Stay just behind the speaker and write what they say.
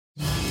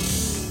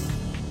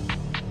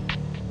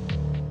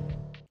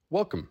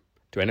Welcome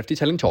to NFT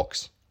Telling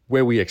Talks,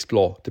 where we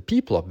explore the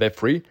people of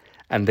Web3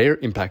 and their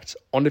impact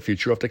on the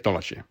future of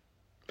technology.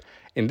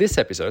 In this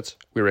episode,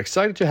 we're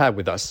excited to have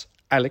with us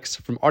Alex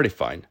from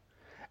Artifine,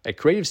 a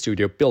creative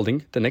studio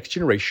building the next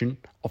generation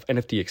of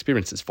NFT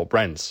experiences for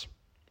brands.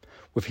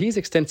 With his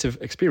extensive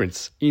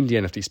experience in the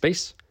NFT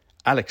space,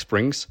 Alex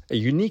brings a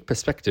unique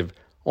perspective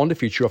on the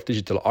future of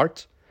digital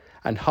art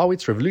and how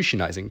it's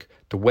revolutionizing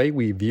the way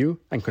we view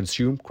and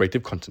consume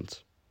creative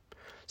content.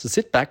 So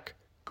sit back,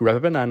 grab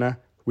a banana,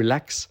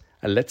 relax,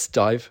 and let's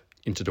dive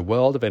into the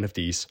world of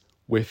NFTs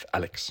with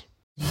Alex.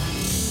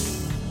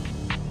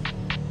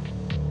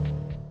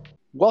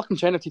 Welcome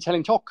to NFT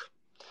Telling Talk,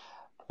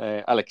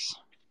 Alex.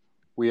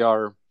 We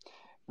are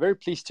very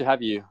pleased to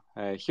have you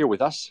here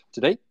with us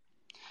today.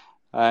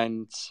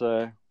 And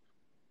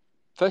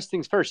first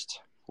things first,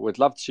 we'd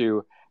love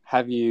to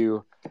have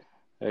you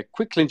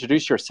quickly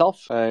introduce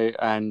yourself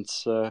and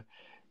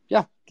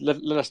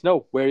let us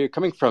know where you're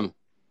coming from.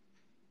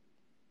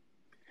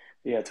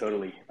 Yeah,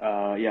 totally.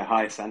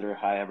 Hi, Sandra.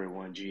 Hi,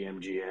 everyone.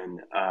 GMGN.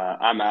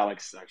 I'm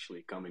Alex,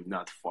 actually coming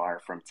not far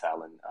from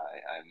Tallinn.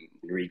 I'm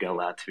in Riga,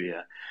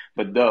 Latvia.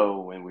 But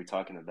though, when we're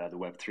talking about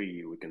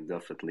Web3, we can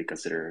definitely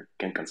consider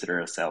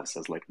ourselves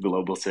as like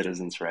global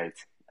citizens, right?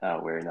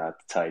 We're not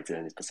tied to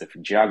any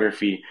specific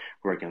geography,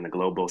 working on a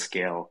global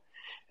scale,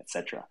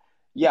 etc.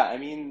 Yeah, I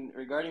mean,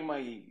 regarding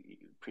my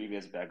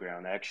previous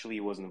background, I actually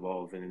was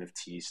involved in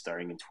NFTs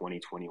starting in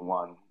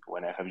 2021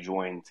 when I have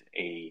joined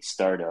a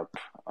startup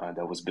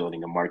that was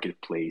building a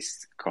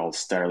marketplace called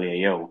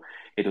Starly.io.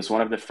 It was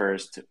one of the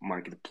first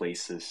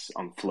marketplaces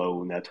on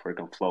Flow network,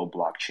 on Flow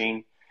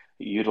blockchain,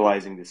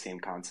 utilizing the same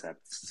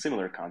concept,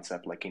 similar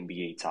concept like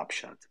NBA Top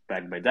Shot,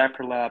 backed by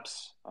Dapper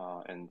Labs,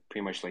 and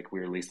pretty much like we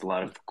released a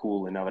lot of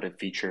cool, innovative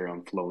feature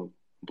on Flow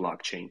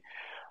blockchain.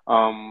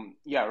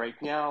 Right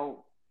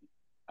now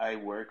I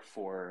work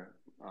for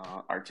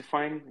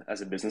Artifine as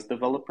a business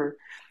developer.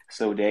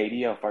 So the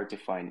idea of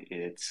Artifine,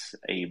 it's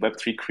a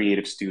Web3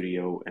 creative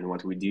studio, and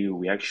what we do,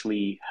 we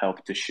actually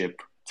help to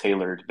ship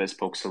tailored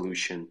bespoke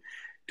solution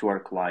to our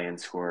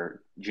clients who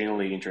are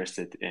genuinely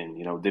interested in,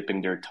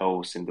 dipping their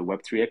toes in the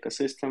Web3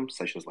 ecosystem,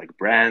 such as like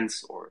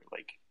brands or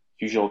like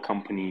usual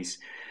companies,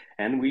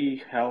 and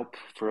we help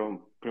from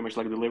pretty much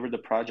like deliver the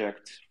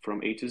project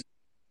from A to Z.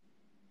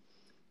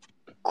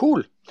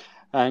 Cool.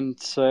 And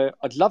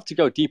I'd love to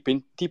go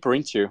deeper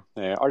into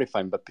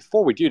Artifine, but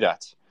before we do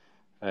that,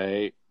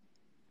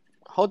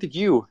 how did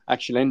you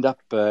actually end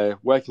up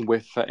working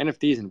with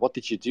NFTs, and what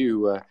did you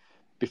do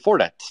before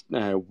that?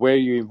 Were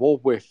you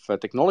involved with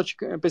technology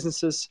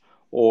businesses,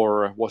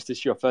 or was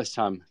this your first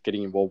time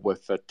getting involved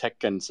with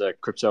tech and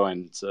crypto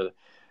and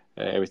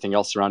everything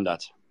else around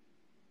that?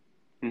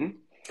 Mm-hmm.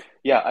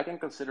 Yeah, I can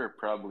consider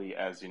probably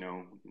as,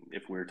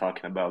 if we're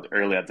talking about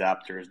early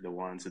adapters, the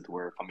ones that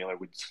were familiar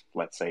with,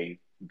 let's say,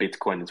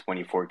 Bitcoin in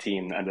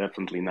 2014, I'm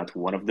definitely not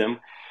one of them.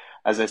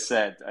 As I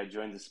said, I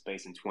joined the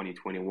space in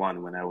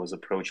 2021 when I was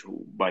approached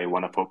by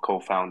one of our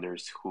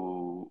co-founders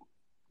who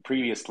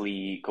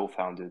previously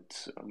co-founded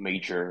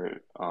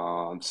major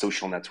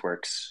social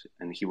networks,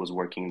 and he was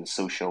working in the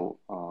social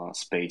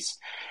space.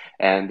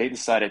 And they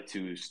decided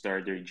to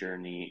start their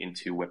journey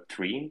into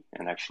Web3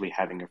 and actually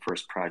having a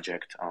first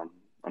project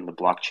on the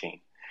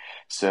blockchain.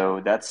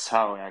 So that's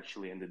how I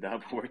actually ended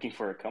up working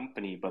for a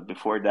company. But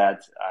before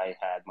that, I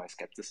had my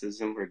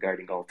skepticism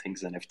regarding all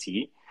things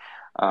NFT,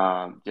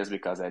 just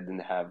because I didn't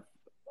have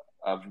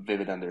a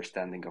vivid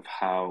understanding of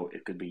how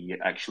it could be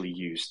actually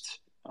used,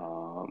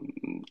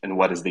 and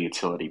what is the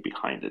utility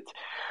behind it.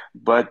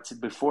 But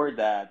before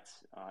that,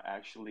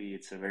 actually,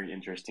 it's a very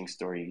interesting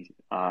story.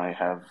 I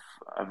have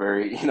a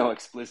very,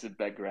 explicit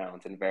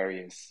background in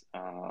various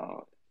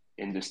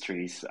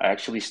industries. I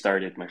actually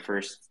started my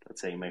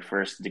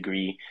first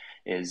degree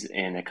is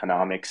in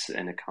economics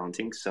and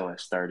accounting. So I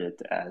started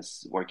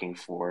as working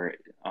for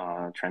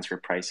transfer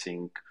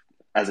pricing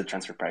as a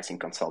transfer pricing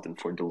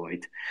consultant for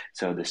Deloitte.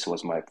 So this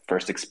was my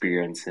first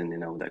experience in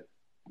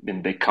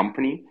in big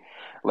company.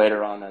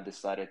 Later on, I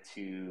decided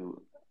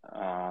to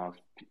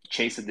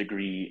chase a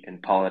degree in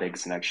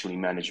politics and actually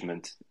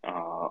management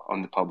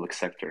on the public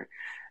sector,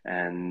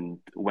 and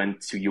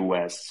went to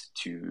US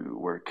to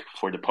work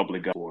for the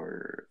public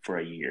for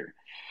a year.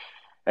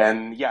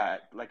 And yeah,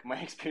 like my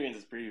experience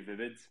is pretty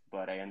vivid,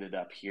 but I ended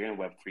up here in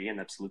Web3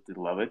 and absolutely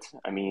love it.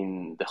 I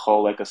mean, the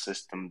whole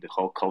ecosystem, the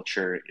whole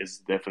culture is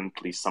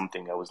definitely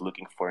something I was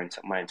looking for in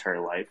my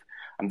entire life.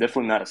 I'm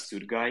definitely not a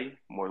suit guy,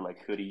 more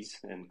like hoodies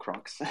and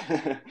Crocs,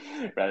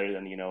 rather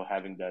than,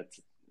 having that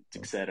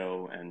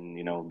tuxedo and,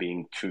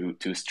 being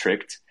too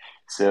strict.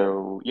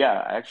 So yeah,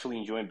 I actually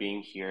enjoy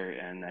being here,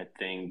 and I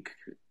think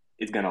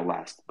it's gonna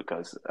last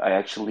because I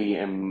actually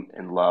am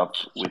in love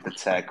with the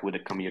tech, with the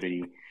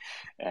community,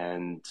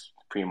 and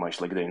pretty much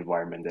like the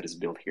environment that is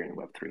built here in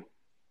Web3.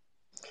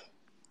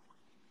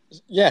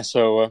 Yeah,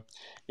 so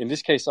in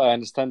this case, I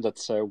understand that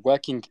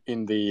working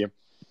in the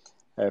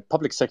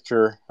public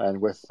sector and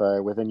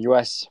within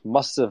US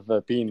must have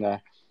been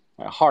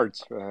hard,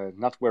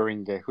 not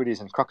wearing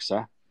hoodies and Crocs.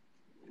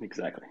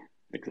 Exactly.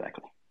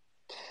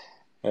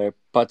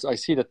 But I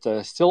see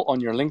that still on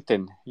your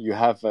LinkedIn, you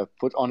have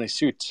put on a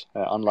suit,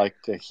 unlike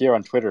here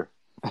on Twitter.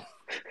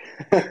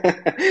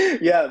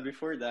 Yeah,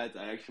 before that,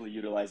 I actually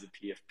utilized a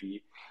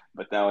PFP,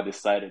 but now I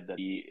decided that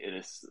it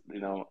is,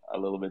 a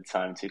little bit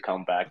time to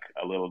come back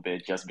a little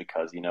bit just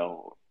because,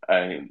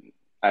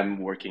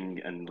 I'm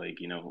working and like,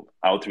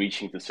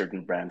 outreaching to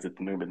certain brands at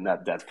the moment,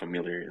 not that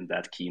familiar and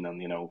that keen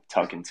on,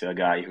 talking to a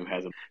guy who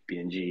has a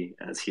PNG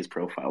as his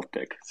profile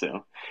pic.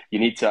 So you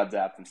need to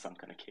adapt in some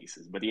kind of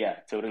cases. But yeah,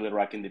 totally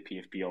rocking the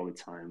PFP all the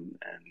time,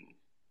 and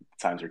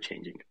times are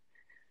changing.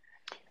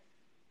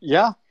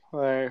 Yeah,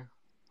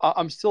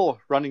 I'm still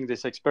running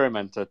this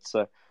experiment at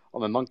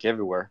I'm a monkey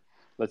everywhere.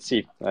 Let's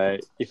see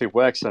if it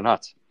works or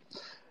not.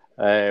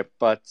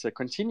 But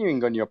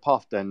continuing on your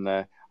path, then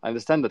I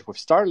understand that with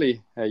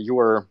Starly, you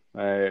were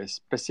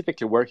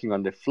specifically working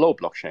on the Flow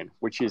blockchain,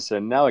 which is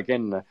now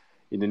again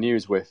in the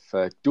news with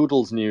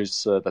Doodle's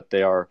news that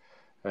they are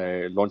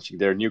launching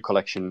their new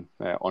collection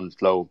on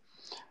Flow.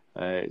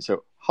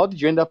 So, how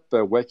did you end up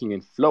working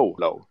in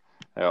Flow,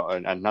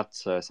 and not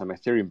some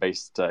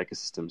Ethereum-based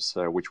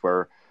ecosystems, which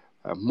were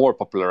more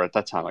popular at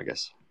that time, I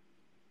guess?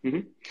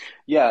 Hmm.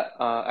 Yeah,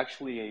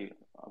 actually,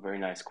 a very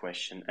nice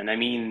question. And I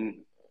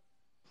mean,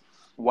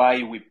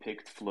 why we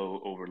picked Flow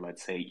over,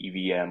 let's say,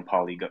 EVM,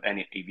 Polygon,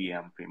 any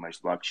EVM, pretty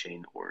much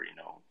blockchain, or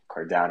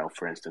Cardano,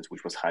 for instance,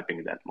 which was hyping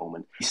at that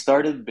moment. We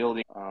started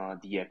building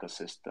the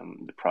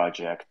ecosystem, the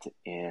project,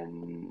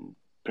 in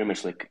pretty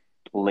much like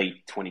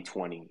late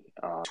 2020,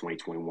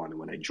 2021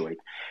 when I joined.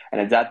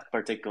 And at that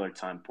particular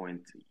time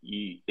point,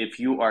 if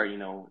you are,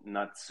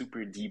 not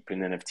super deep in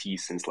NFTs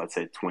since, let's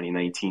say,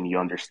 2019, you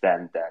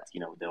understand that,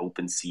 the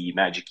OpenSea,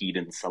 Magic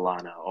Eden,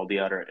 Solana, all the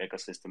other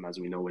ecosystem as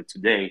we know it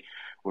today,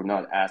 were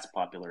not as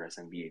popular as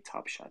NBA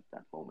Top Shot at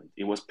that moment.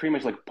 It was pretty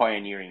much like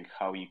pioneering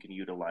how you can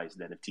utilize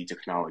the NFT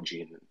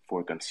technology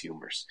for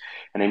consumers.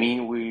 And I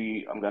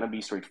mean, I'm gonna be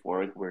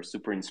straightforward. We're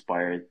super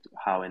inspired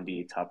how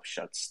NBA Top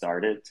Shot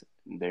started.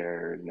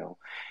 Their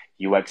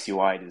UX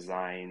UI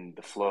design,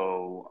 the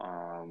flow,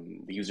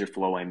 the user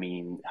flow. I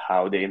mean,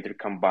 how they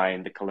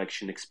intercombine the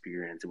collection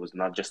experience. It was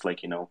not just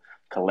like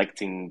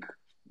collecting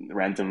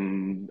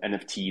random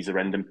NFTs or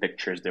random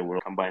pictures that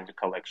were combined to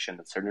collection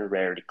at certain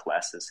rarity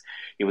classes.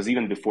 It was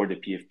even before the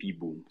PFP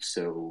boom.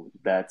 So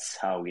that's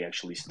how we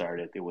actually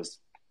started. It was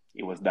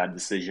that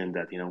decision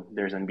that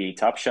there's NBA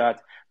Top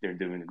Shot, they're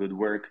doing good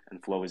work,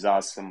 and Flow is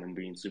awesome and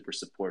being super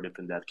supportive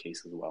in that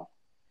case as well.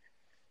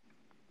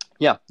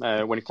 Yeah,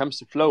 when it comes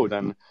to Flow,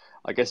 then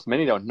I guess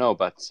many don't know,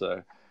 but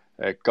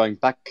going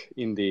back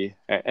in the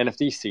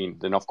NFT scene,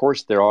 then of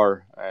course there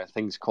are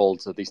things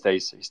called these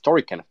days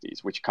historic NFTs,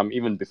 which come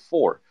even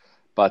before,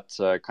 but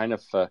kind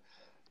of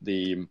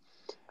the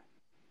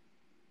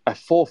a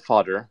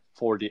forefather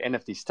for the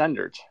NFT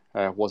standard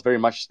was very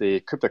much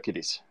the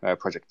CryptoKitties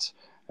project,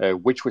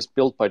 which was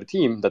built by the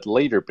team that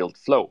later built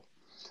Flow.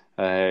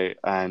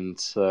 And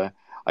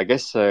I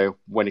guess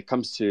when it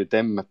comes to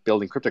them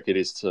building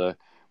CryptoKitties,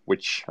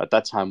 which at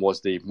that time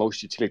was the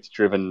most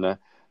utility-driven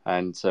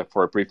and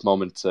for a brief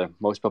moment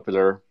most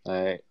popular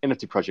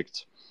NFT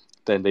project,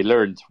 then they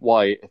learned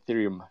why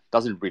Ethereum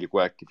doesn't really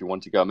work if you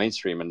want to go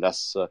mainstream, and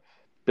thus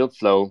built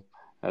Flow.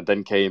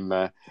 Then came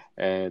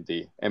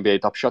the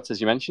NBA Top Shots, as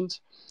you mentioned,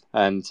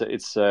 and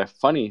it's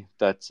funny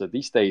that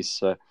these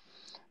days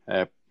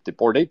the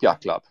Bored API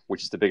Club,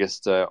 which is the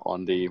biggest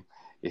on the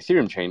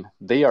Ethereum chain,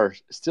 they are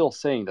still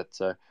saying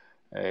that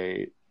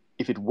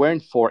if it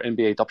weren't for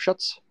NBA Top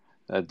Shots,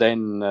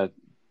 then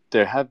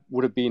there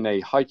would have been a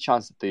high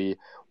chance that they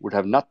would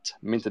have not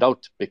minted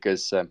out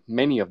because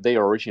many of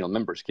their original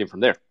members came from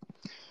there.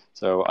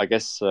 So I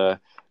guess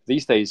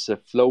these days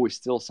Flow is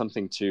still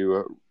something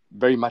to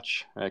very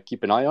much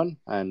keep an eye on,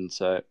 and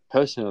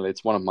personally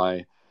it's one of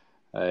my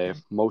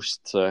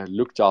most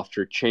looked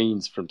after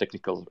chains from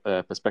technical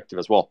perspective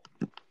as well.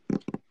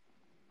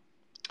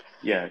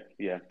 Yeah,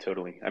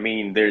 totally. I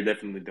mean, they're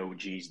definitely the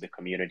OGs, the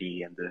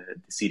community, and the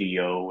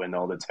CDO and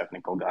all the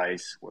technical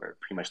guys were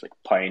pretty much like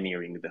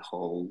pioneering the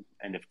whole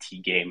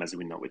NFT game as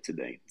we know it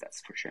today. That's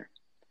for sure.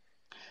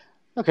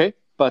 Okay,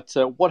 but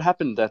what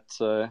happened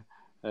that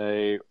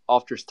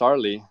after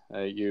Starly,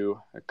 you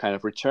kind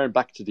of returned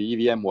back to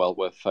the EVM world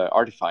with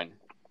Artifine?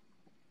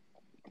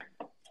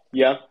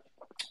 Yeah,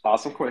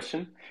 awesome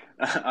question.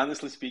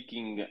 Honestly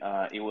speaking,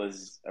 it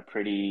was a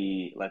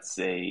pretty, let's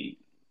say,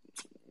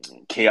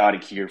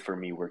 chaotic year for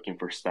me working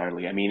for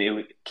Starly. I mean, it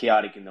was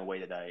chaotic in the way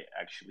that I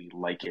actually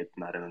like it,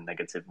 not in a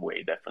negative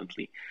way,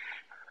 definitely.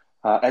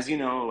 As you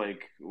know,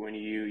 like when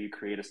you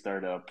create a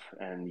startup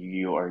and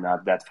you are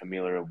not that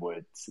familiar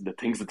with the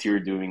things that you're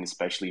doing,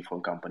 especially for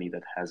a company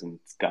that hasn't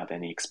got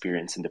any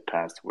experience in the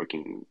past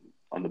working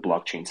on the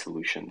blockchain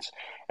solutions,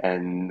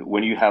 and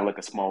when you have like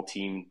a small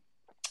team,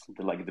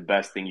 the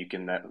best thing you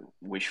can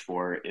wish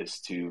for is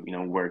to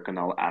work on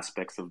all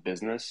aspects of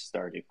business,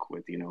 starting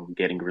with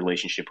getting a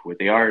relationship with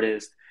the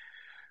artist,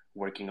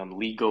 working on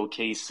legal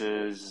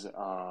cases,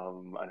 I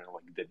don't know,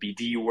 like the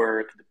BD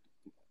work,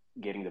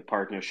 getting the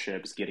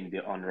partnerships, getting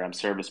the on-ramp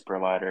service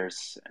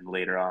providers, and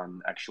later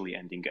on actually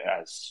ending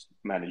as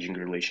managing a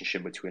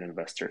relationship between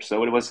investors.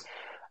 So it was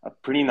a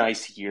pretty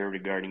nice year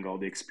regarding all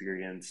the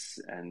experience.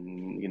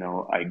 And,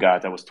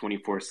 I was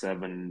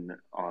 24/7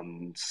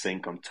 on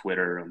sync on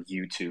Twitter, on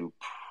YouTube,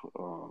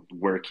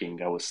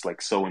 working. I was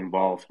like so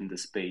involved in the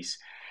space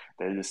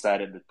that I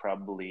decided that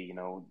probably,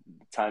 the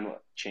time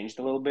changed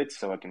a little bit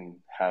so I can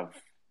have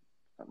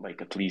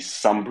like at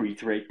least some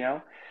breathe right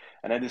now.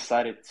 And I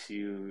decided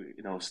to,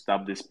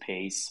 stop this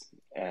pace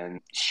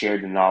and share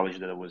the knowledge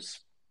that I was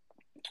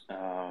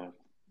uh,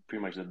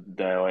 pretty much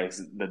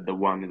the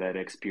one that I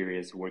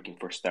experienced working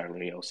for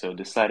Starleo. So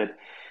decided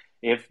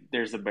if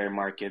there's a bear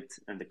market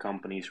and the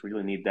companies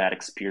really need that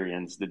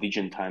experience, the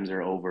Degen times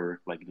are over.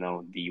 Like,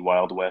 the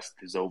Wild West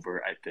is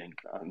over, I think,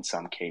 in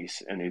some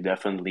case, and it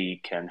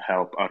definitely can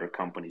help other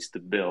companies to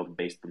build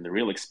based on the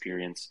real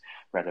experience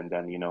rather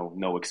than,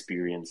 no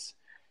experience.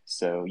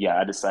 So yeah,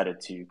 I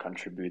decided to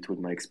contribute with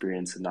my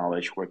experience and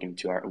knowledge working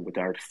with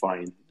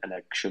Artifine and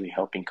actually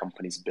helping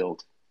companies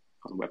build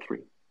on Web3.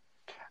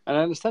 And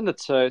I understand that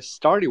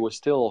Starly was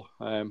still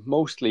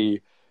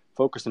mostly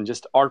focused on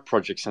just art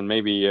projects and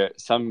maybe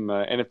some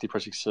NFT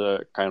projects,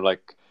 kind of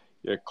like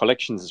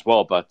collections as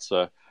well, but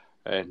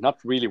not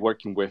really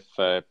working with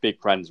big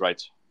brands,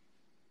 right?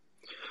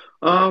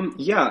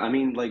 Yeah, I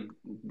mean, like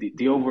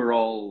the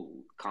overall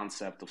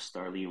concept of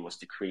Starly was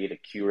to create a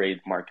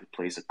curated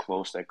marketplace, a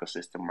closed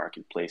ecosystem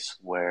marketplace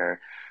where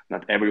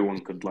not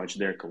everyone could launch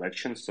their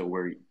collection. So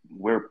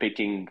we're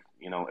picking,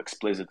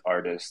 explicit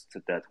artists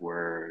that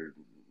were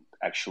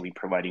actually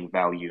providing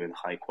value and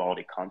high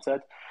quality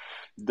content.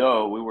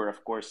 Though we were,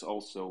 of course,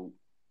 also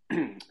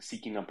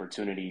seeking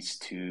opportunities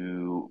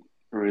to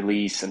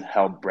release and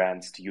help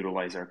brands to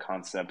utilize our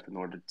concept in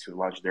order to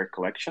launch their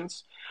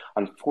collections.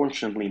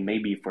 Unfortunately,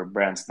 maybe for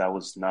brands, that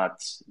was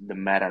not the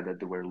meta that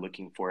they were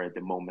looking for at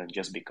the moment,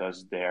 just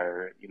because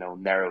they're,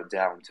 narrowed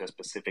down to a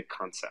specific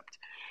concept.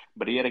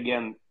 But yet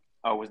again,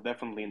 I was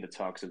definitely in the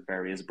talks with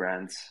various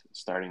brands,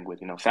 starting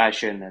with,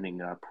 fashion,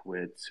 ending up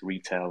with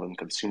retail and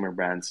consumer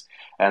brands,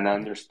 and I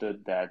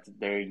understood that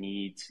they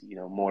need,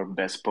 more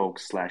bespoke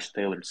 /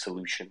 tailored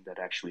solution that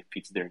actually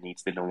fits their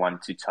needs. They don't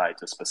want to tie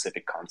to a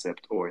specific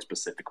concept or a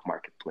specific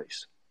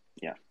marketplace.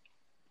 Yeah.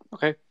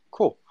 Okay,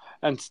 cool.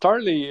 And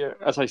Starly,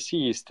 as I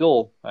see, is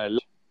still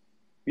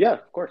Yeah,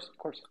 of course, of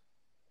course.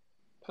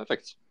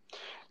 perfect.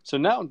 So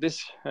now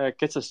this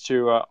gets us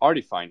to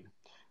Artifine,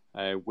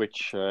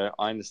 which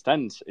I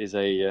understand is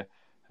a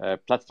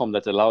platform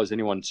that allows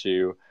anyone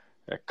to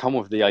come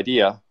with the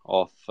idea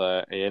of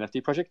a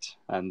NFT project,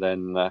 and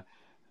then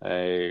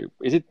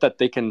is it that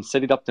they can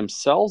set it up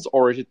themselves,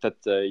 or is it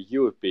that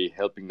you would be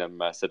helping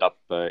them set up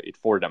it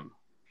for them?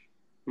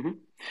 Mm-hmm.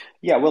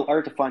 Yeah, well,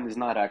 Artifine is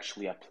not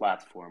actually a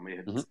platform.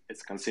 Mm-hmm.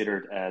 It's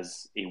considered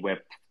as a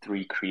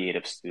Web3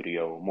 creative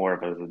studio, more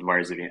of an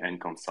advisory and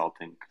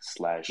consulting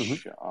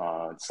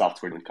Mm-hmm. /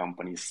 software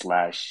company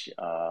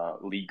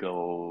 /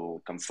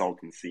 legal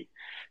consultancy.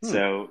 Hmm.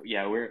 So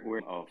yeah,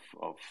 we're of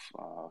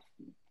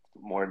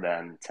more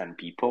than 10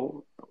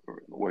 people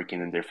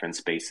working in different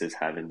spaces,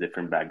 having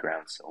different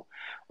backgrounds. So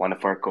one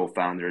of our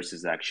co-founders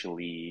is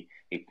actually,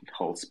 it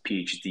holds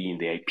PhD in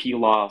the IP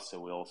law.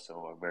 So we also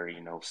are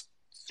very,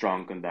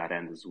 strong on that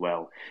end as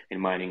well, in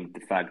minding the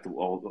fact that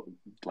all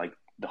like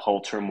the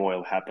whole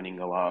turmoil happening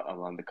a lot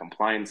along the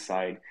compliance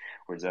side.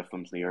 We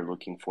definitely are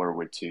looking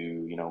forward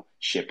to,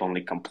 ship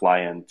only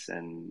compliant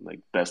and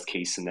like best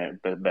case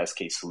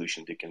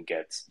solution they can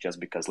get, just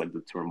because like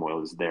the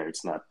turmoil is there.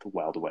 It's not the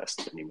Wild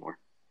West anymore.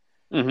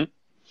 Mm-hmm.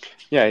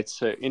 Yeah,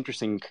 it's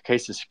interesting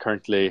cases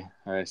currently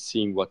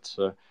seeing what's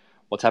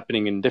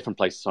happening in different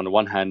places. On the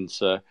one hand,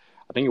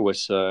 I think it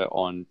was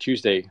on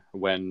Tuesday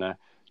when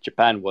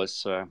Japan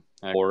was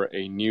for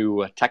a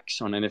new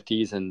tax on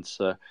NFTs and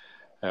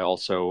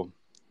also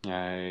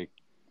uh,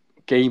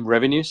 game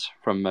revenues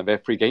from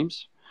Web3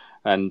 games.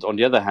 And on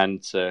the other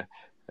hand,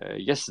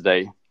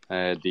 yesterday,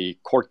 the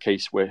court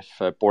case with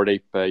Bored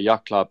Ape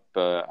Yacht Club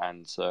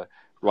and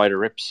Ryder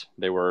Rips,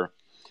 they were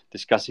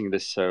discussing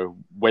this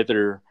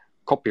whether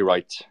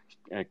copyright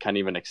can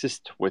even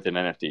exist within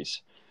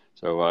NFTs.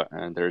 So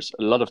and there's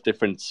a lot of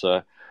different,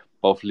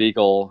 both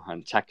legal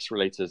and tax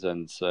related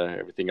and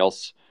everything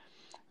else,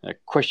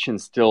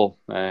 questions still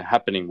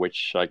happening,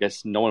 which I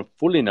guess no one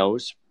fully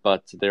knows,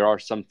 but there are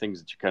some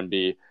things that you can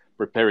be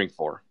preparing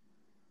for.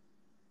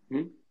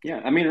 Mm-hmm.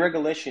 Yeah, I mean,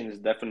 regulation is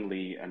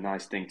definitely a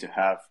nice thing to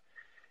have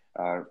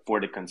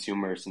for the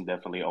consumers and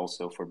definitely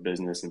also for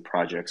business and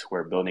projects who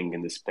are building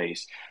in this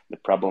space. The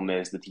problem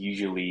is that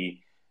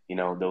usually,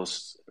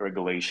 those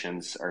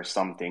regulations are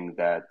something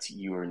that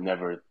you are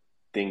never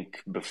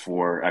think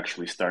before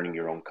actually starting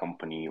your own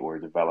company or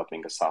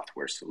developing a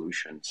software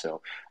solution.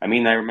 So, I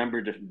mean, I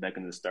remember back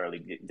in the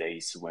Starly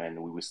days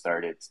when we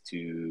started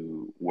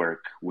to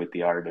work with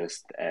the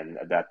artist, and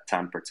at that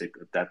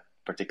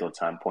particular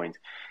time point,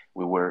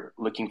 we were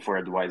looking for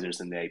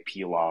advisors in the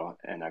IP law,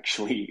 and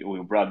actually we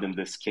brought them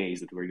this case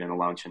that we're going to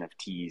launch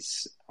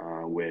NFTs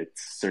with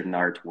certain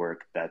artwork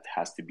that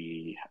has to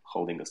be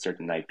holding a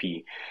certain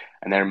IP.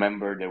 And I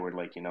remember they were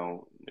like, they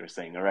were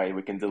saying, all right,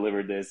 we can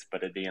deliver this,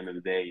 but at the end of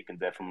the day, you can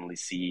definitely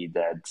see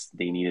that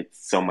they needed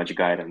so much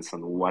guidance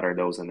on what are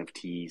those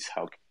NFTs,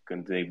 how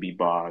Can they be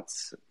bought,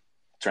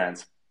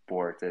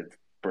 transported,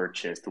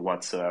 purchased,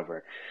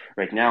 whatsoever?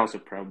 Right now, so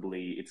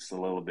probably it's a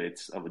little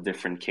bit of a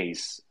different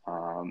case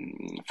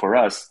for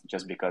us,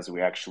 just because we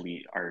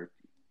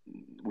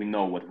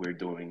know what we're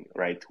doing,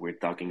 right? We're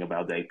talking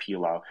about the IP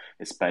law,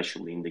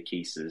 especially in the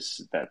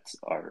cases that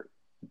are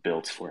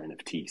built for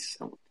NFTs.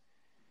 So.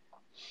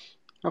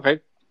 Okay,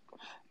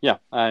 yeah,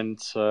 and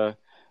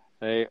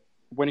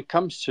when it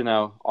comes to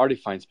now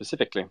Artifine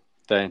specifically,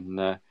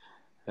 then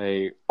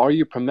are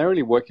you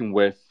primarily working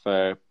with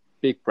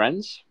big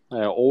brands,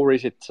 or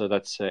is it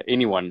that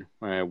anyone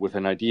with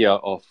an idea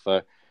of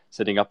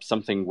setting up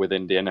something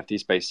within the NFT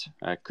space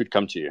could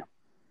come to you?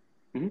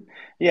 Mm-hmm.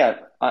 Yeah,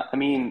 I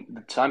mean,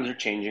 the times are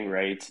changing,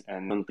 right?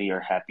 And we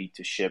are happy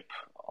to ship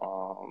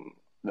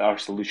our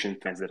solution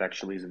to that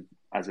actually is,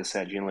 as I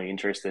said, generally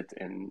interested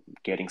in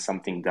getting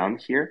something done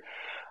here.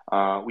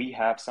 We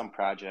have some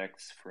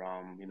projects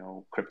from,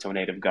 crypto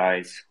native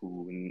guys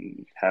who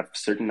have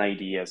certain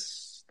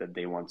ideas that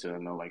they want to,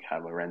 like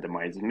have a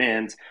randomized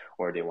mint,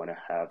 or they want to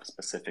have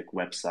specific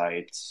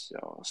websites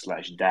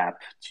 / DApp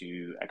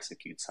to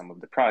execute some of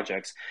the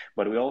projects.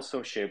 But we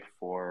also ship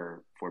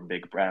for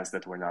big brands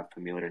that were not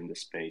familiar in the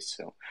space.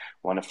 So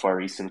one of our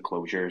recent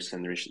closures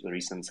and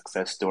recent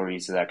success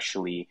stories is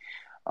actually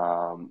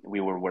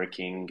we were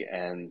working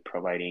and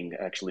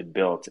actually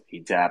built a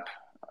DApp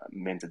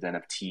minted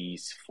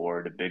NFTs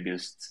for the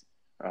biggest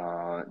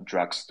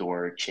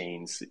drugstore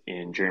chains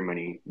in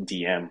Germany,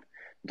 DM,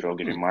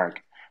 Drogeriemarkt.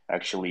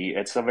 Actually,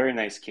 it's a very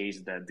nice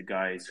case that the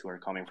guys who are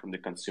coming from the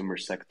consumer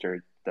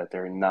sector that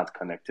are not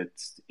connected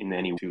in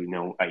any way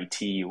to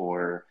IT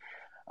or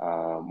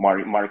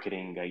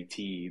marketing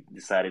IT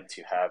decided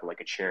to have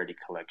like a charity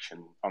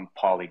collection on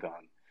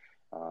Polygon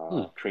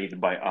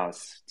created by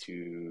us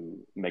to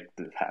make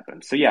this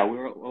happen. So yeah,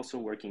 we're also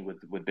working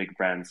with big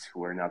brands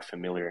who are not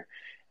familiar,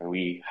 and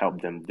we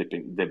help them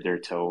dip their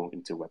toe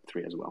into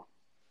Web3 as well.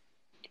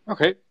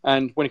 Okay,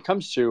 and when it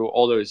comes to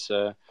all those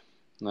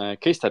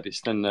case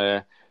studies,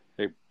 then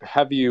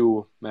have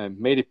you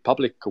made it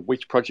public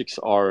which projects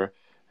are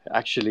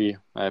actually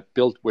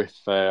built with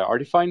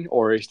Artifine,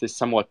 or is this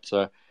somewhat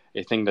a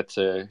thing that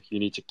you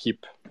need to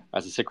keep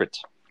as a secret?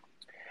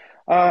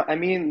 I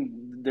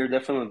mean, there are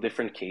definitely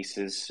different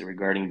cases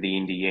regarding the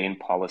NDA and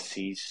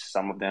policies.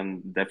 Some of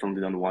them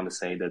definitely don't want to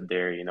say that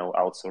they're,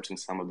 outsourcing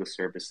some of the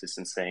services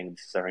and saying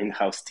this is our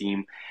in-house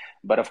team.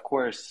 But of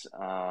course,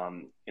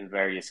 in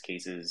various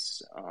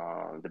cases,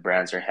 the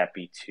brands are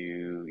happy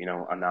to,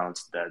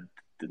 announce that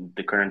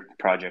the current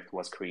project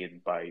was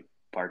created by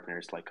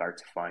partners like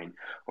Artifine,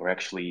 or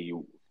actually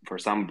for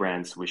some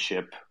brands, we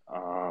ship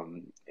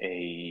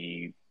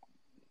a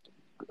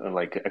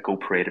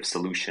cooperative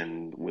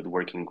solution with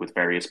working with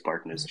various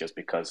partners, just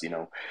because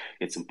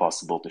it's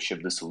impossible to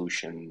ship the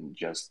solution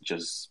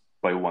just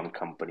by one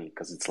company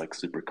because it's like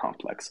super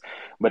complex.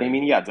 But I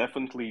mean, yeah,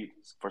 definitely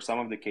for some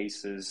of the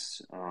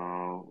cases,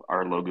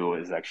 our logo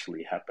is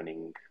actually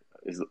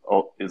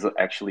is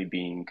actually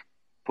being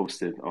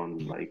posted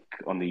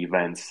on the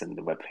events and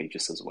the web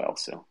pages as well.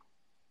 So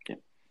yeah.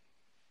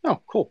 Oh,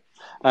 cool.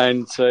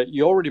 And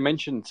you already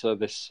mentioned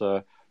this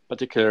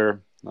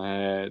particular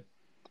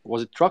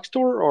was it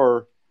drugstore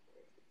or?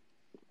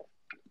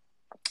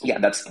 Yeah,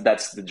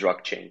 that's the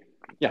drug chain.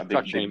 Yeah,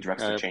 Big chain.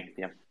 drugstore chain.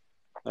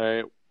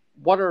 Yeah.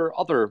 What are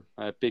other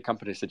big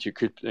companies that you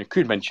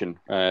could mention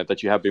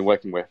that you have been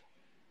working with?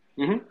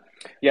 Mm-hmm.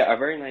 Yeah, a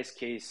very nice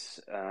case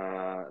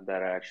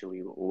that I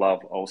actually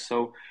love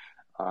also,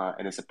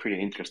 and it's a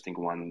pretty interesting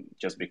one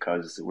just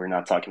because we're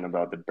not talking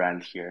about the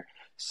brand here.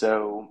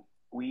 So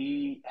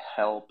we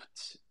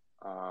helped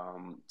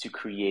to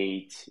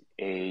create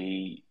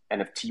a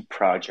NFT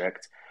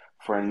project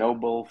for a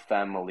noble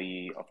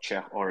family of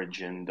Czech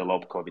origin, the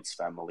Lobkowicz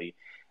family.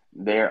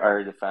 They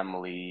are the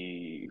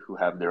family who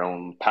have their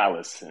own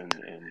palace in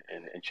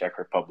Czech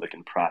Republic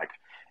in Prague,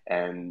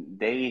 and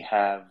they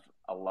have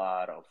a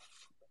lot of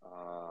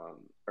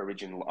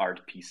original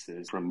art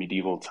pieces from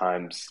medieval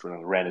times,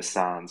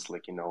 Renaissance,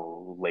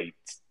 late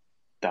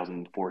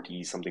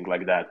 2040s, something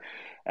like that.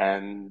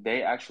 And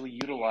they actually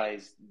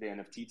utilized the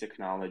NFT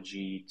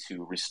technology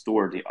to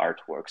restore the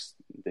artworks,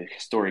 the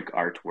historic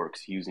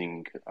artworks,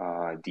 using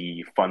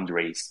the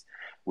fundraise,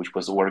 which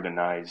was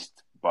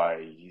organized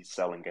by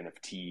selling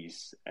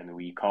NFTs. And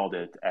we called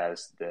it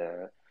as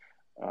the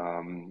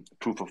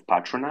proof of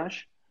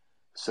patronage.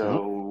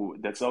 So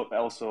that's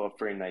also a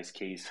very nice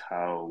case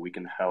how we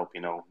can help,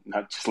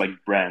 not just like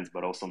brands,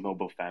 but also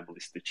noble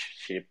families to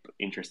ship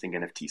interesting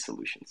NFT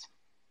solutions.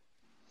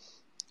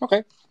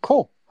 Okay,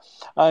 cool.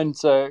 And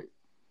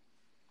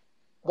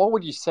what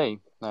would you say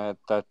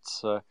that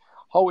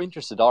how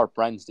interested are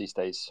brands these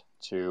days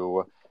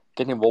to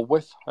get involved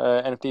with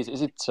NFTs?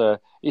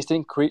 Is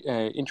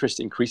the interest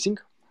increasing?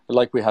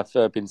 Like we have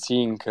been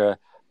seeing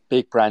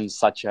big brands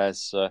such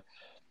as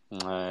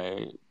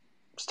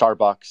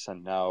Starbucks,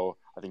 and now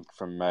I think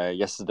from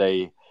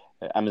yesterday,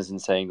 Amazon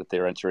saying that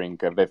they're entering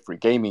Web3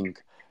 gaming.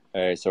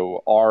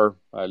 So are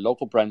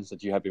local brands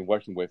that you have been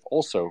working with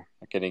also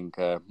getting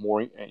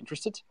more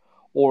interested,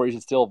 or is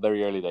it still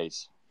very early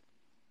days?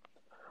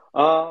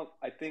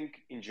 I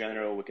think in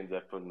general we can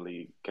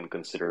definitely can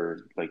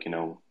consider like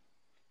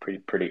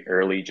pretty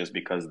early just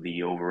because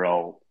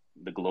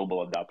the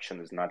global adoption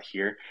is not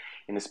here,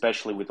 and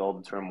especially with all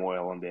the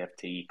turmoil on the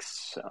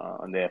FTX,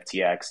 on the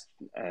FTX,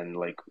 and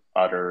like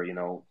other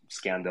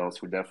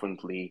scandals, we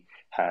definitely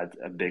had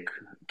a big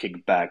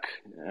kickback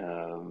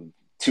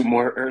to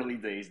more early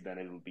days than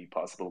it would be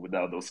possible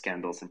without those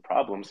scandals and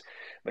problems.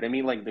 But I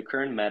mean, like the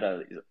current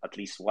meta, at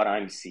least what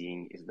I'm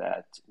seeing, is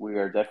that we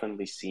are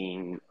definitely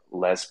seeing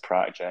less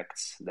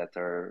projects that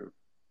are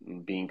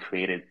being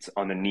created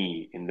on a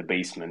knee in the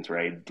basement,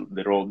 right?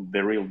 The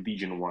real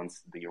Legion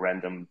ones, the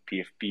random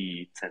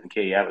PFP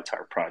 10K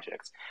avatar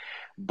projects.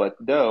 But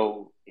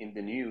though in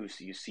the news,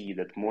 you see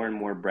that more and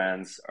more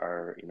brands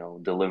are,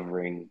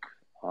 delivering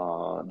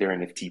their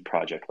NFT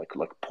project,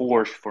 like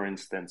Porsche, for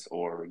instance,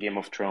 or Game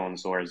of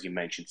Thrones, or as you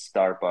mentioned,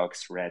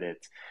 Starbucks,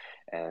 Reddit,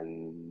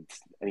 and,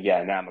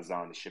 and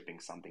Amazon is shipping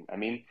something. I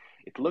mean,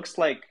 it looks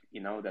like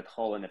that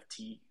whole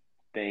NFT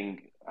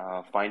thing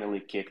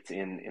finally kicked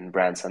in, and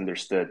brands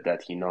understood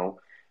that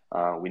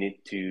we need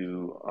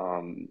to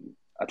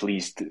at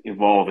least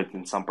evolve it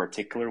in some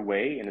particular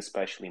way, and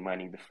especially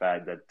minding the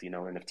fact that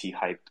NFT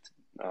hype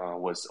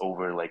was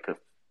over like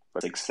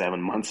 6-7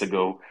 months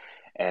ago,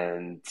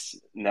 and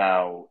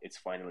now it's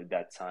finally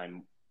that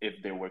time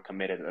if they were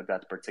committed at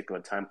that particular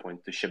time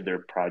point to ship their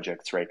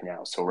projects right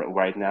now. So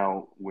right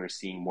now we're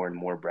seeing more and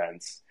more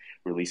brands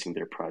releasing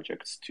their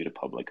projects to the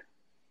public.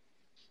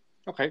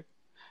 Okay.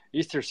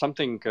 Is there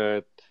something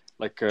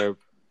like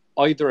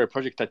either a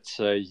project that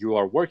you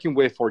are working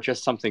with, or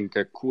just something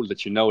cool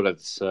that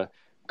that's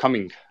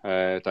coming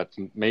that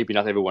maybe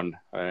not everyone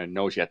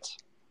knows yet?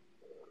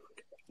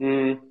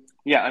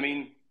 Yeah, I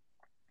mean,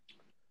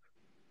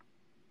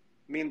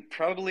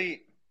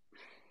 probably,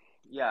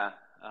 yeah.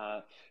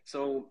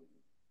 So,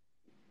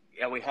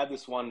 yeah, we had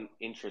this one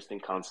interesting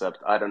concept.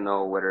 I don't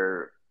know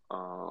whether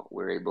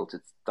we're able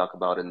to talk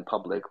about it in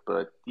public,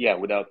 but yeah,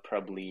 without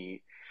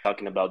probably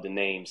talking about the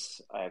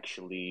names, I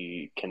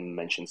actually can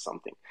mention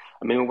something.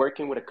 I mean, we're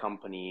working with a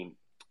company,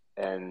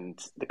 and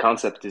the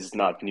concept is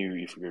not new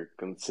if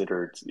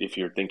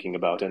you're thinking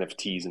about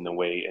NFTs in a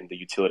way and the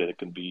utility that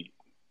could be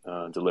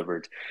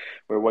delivered.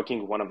 We're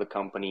working with one of the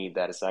company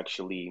that is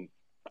actually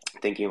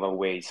thinking about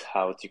ways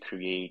how to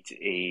create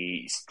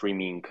a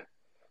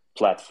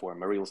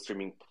real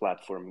streaming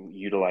platform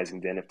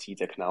utilizing the NFT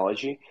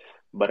technology,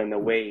 but in a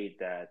way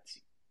that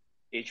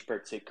each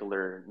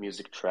particular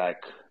music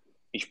track,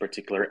 each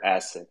particular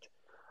asset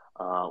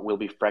will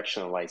be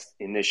fractionalized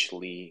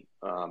initially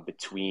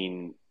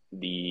between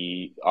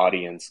the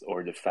audience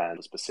or the fan,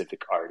 a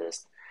specific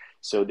artist.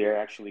 So they're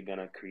actually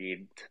gonna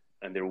create,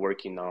 and they're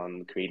working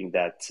on creating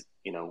that,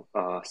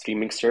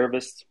 streaming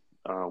service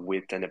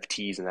with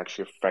NFTs and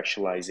actually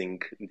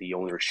fractionalizing the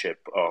ownership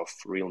of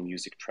real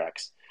music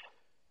tracks.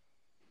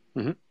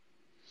 Mm-hmm.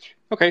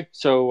 Okay,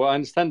 so I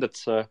understand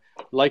that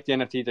like the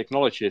NFT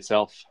technology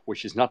itself,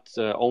 which is not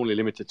only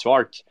limited to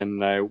art,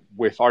 and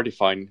with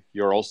Artifine,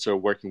 you're also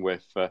working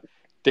with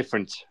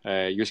different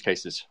use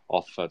cases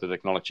of the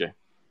technology.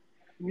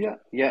 Yeah.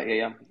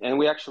 And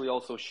we actually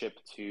also ship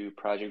to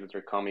projects that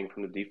are coming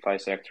from the DeFi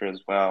sector as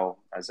well.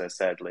 As I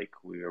said, like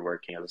we are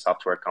working as a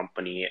software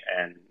company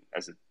and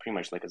pretty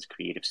much like as a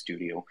creative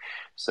studio.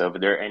 So if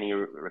there are any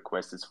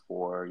requests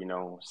for,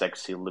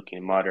 sexy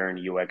looking modern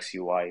UX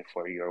UI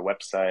for your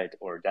website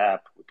or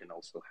app, we can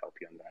also help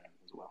you on that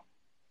as well.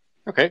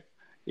 Okay.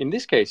 In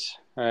this case,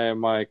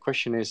 my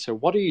question is,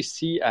 what do you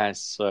see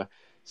as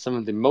some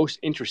of the most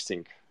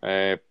interesting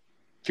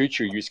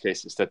future use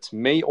cases that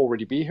may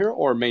already be here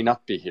or may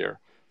not be here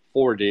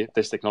for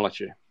this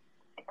technology,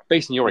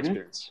 based on your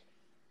experience?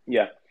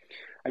 Yeah.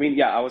 I mean,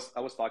 yeah, I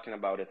was talking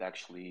about it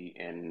actually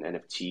in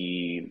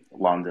NFT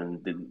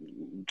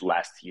London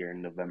last year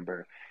in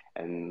November,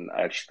 and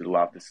I actually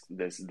love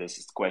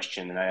this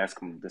question, and I asked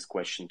this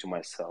question to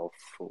myself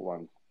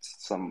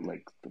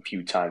a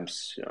few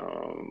times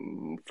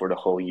for the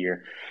whole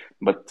year,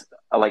 but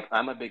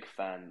I'm a big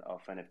fan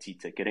of NFT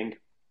ticketing,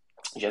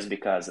 just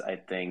because I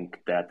think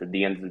that at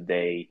the end of the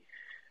day,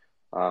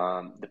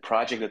 the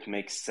project that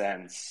makes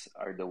sense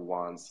are the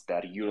ones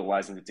that are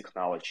utilizing the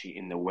technology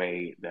in a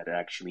way that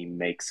actually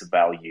makes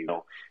value.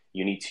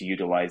 You need to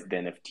utilize the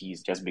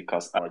NFTs just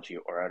because technology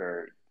or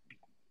other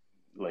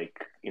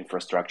like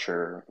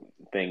infrastructure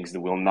things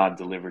that will not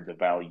deliver the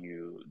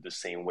value the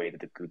same way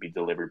that it could be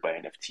delivered by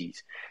NFTs.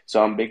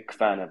 So I'm a big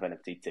fan of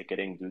NFT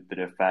ticketing due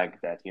to the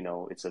fact that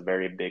it's a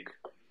very big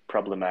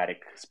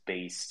problematic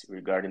space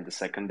regarding the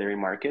secondary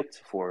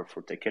market for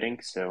ticketing.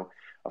 So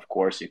of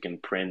course you can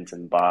print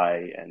and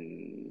buy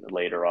and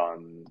later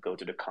on go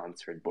to the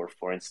concert. Or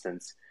for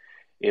instance,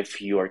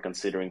 if you are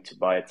considering to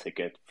buy a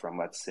ticket from,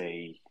 let's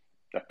say,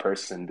 a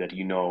person that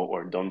you know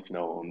or don't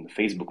know on the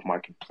Facebook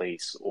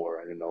marketplace,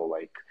 or I don't know,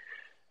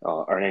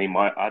 or any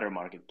other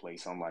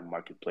marketplace, online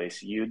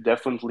marketplace, you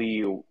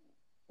definitely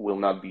will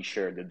not be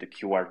sure that the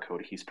QR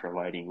code he's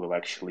providing will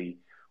actually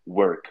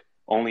work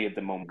only at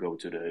the moment you go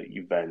to the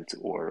event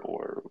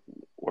or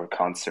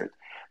concert.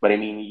 But I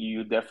mean,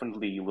 you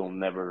definitely will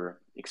never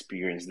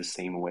experience the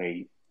same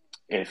way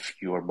if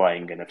you're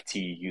buying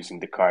NFT using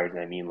the card.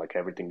 I mean, like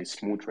everything is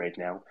smooth right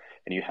now,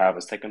 and you have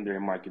a secondary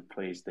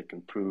marketplace that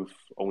can prove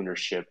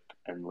ownership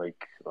and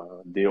like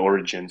the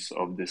origins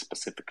of this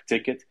specific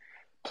ticket,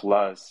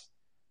 plus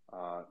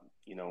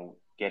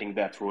getting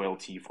that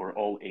royalty for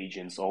all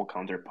agents, all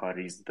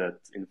counterparties that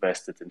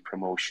invested in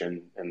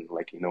promotion and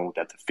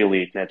that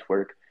affiliate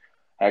network.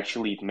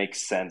 Actually, it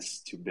makes sense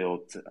to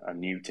build a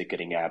new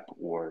ticketing app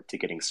or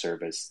ticketing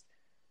service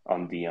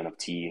on the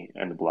NFT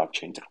and the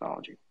blockchain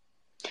technology.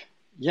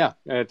 Yeah,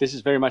 this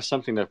is very much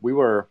something that we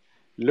were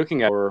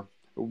looking at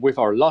with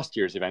our last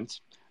year's event.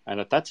 And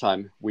at that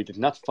time, we did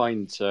not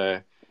find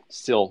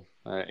still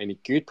any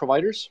good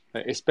providers,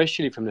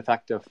 especially from the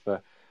fact of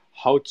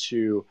how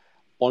to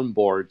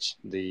onboard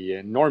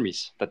the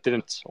normies that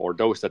didn't, or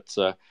those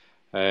that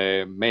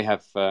may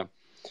have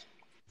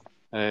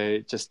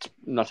just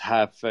not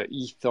have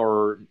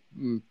Ether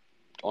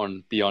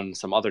beyond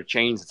some other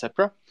chains,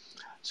 etc.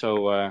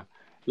 So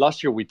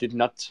last year we did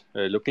not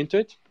look into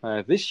it.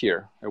 This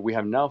year we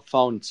have now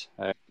found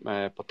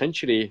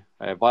potentially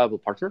a viable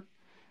partner,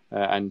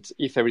 and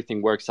if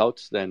everything works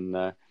out,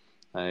 then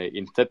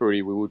in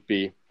February we would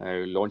be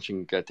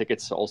launching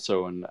tickets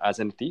also as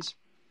NFTs,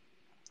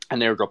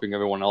 and airdropping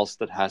everyone else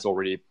that has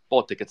already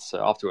bought tickets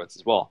afterwards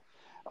as well.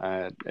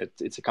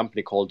 It's a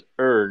company called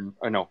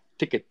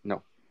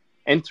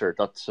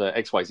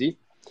Enter.xyz,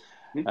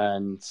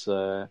 and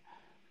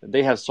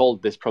they have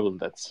solved this problem.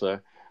 That's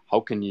how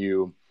can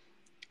you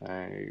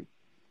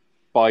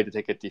buy the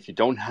ticket if you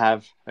don't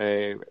have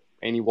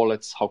any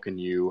wallets? How can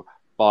you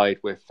buy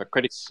it with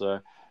credits?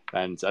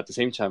 And at the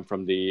same time,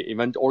 from the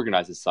event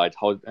organizers' side,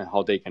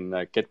 how they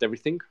can get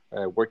everything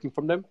working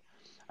from them.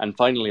 And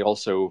finally,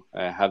 also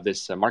have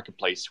this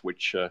marketplace,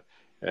 which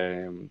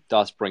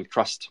does bring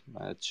trust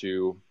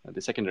to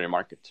the secondary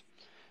market.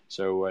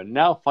 So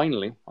now,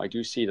 finally, I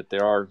do see that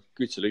there are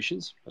good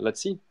solutions.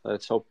 Let's see.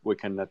 Let's hope we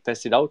can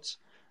test it out,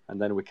 and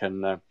then we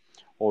can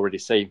already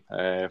say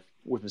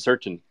with a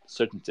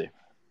certainty.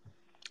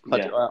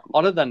 But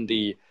other than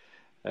the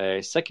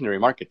secondary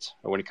market,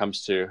 when it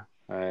comes to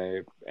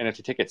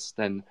NFT tickets,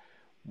 then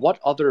what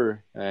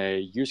other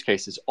use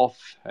cases of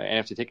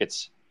NFT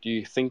tickets do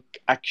you think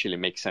actually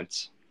make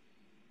sense?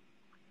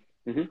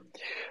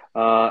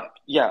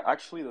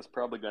 Actually, that's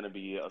probably going to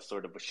be a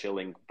sort of a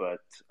shilling, but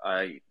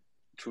I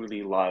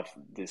truly love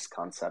this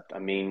concept. I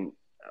mean,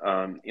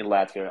 in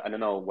Latvia, I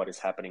don't know what is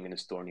happening in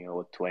Estonia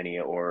or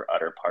Lithuania or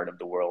other part of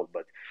the world,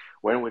 but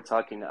when we're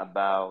talking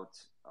about,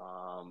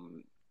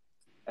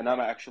 and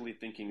I'm actually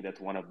thinking that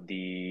one of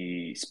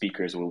the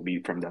speakers will be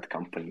from that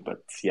company,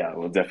 but yeah,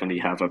 we'll definitely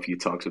have a few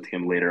talks with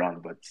him later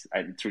on, but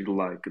I truly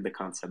like the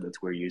concept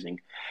that we're using.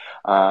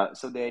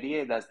 So the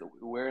idea is that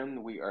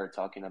when we are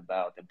talking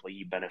about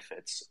employee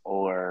benefits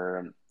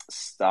or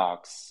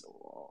stocks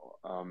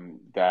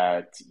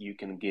that you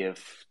can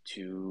give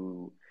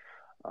to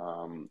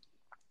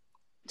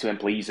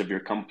employees of your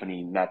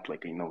company, not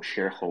like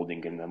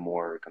shareholding in a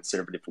more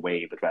conservative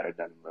way, but rather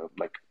than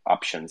like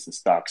options and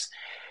stocks.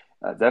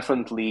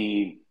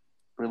 Definitely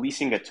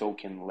releasing a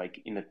token like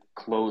in a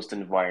closed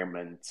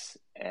environment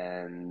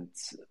and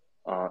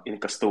in a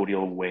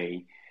custodial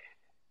way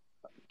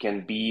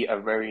can be a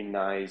very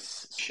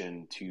nice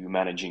solution to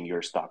managing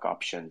your stock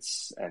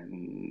options.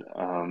 And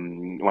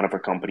one of our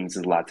companies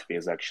in Latvia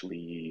is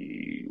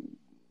actually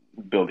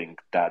building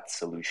that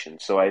solution.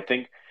 So I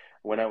think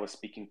when I was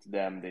speaking to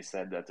them, they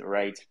said that,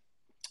 right,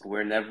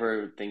 we're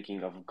never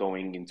thinking of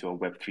going into a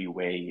Web3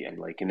 way and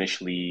like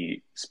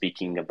initially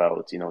speaking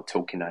about,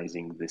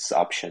 tokenizing these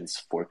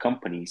options for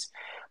companies.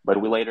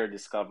 But we later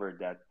discovered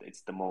that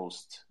it's the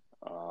most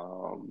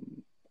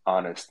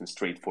honest and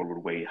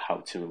straightforward way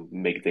how to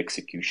make the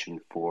execution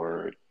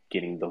for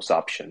getting those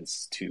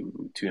options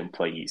to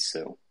employees.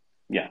 So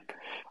yeah,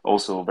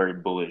 also very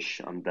bullish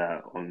on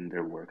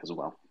their work as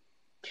well.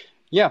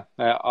 Yeah,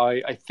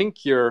 I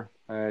think you're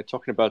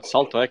talking about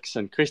SaltoX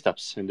and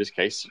Kristaps in this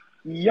case.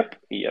 Yep,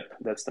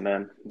 that's the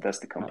man. That's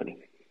the company.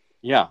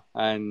 Yeah,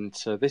 and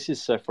this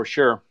is for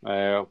sure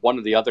one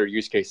of the other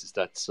use cases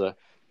that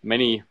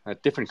many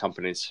different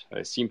companies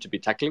seem to be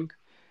tackling.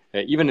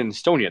 Even in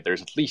Estonia,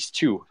 there's at least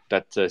two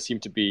that seem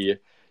to be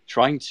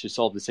trying to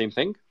solve the same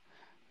thing.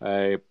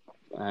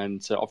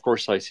 And of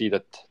course, I see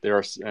that there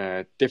are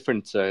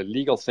different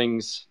legal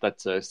things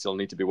that still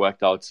need to be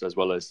worked out, as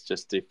well as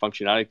just the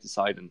functionality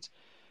side and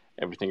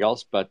everything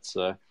else. But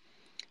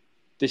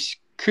this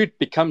could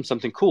become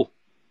something cool.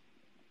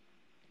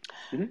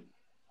 Mm-hmm.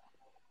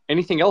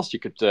 Anything else you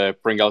could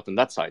bring out on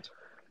that side?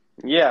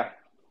 Yeah,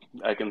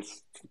 I can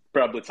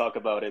probably talk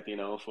about it,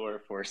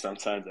 for some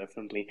time,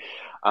 definitely.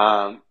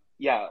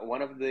 Yeah,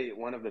 one of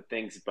the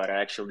things, but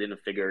I actually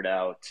didn't figure it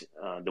out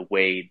the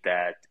way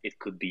that it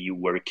could be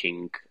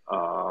working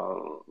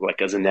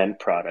like as an end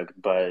product.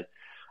 But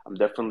I'm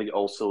definitely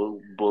also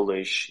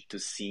bullish to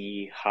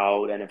see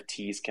how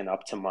NFTs can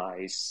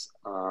optimize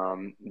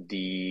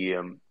the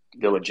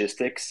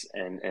logistics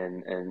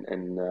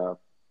and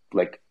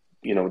like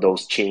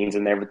those chains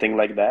and everything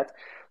like that,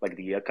 like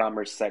the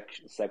e-commerce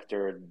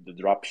sector, the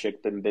drop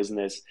shipping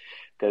business,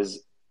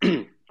 because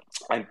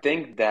I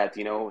think that,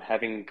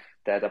 having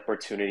that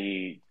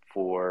opportunity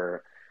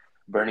for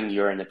burning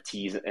your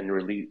NFTs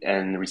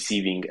and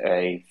receiving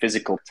a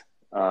physical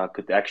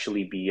could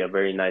actually be a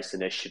very nice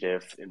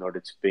initiative in order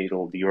to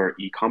build your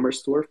e-commerce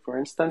store, for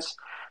instance.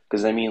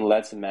 Because I mean,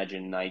 let's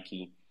imagine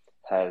Nike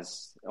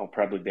has, oh,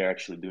 probably they're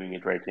actually doing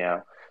it right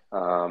now.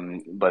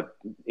 But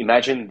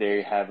imagine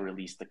they have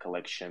released a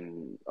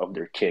collection of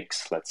their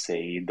kicks, let's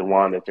say the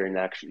one that they're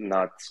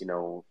not,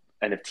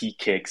 NFT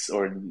kicks,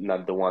 or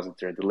not the ones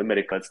that are the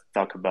limited. Let's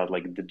talk about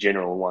like the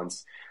general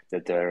ones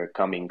that are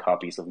coming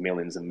copies of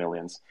millions and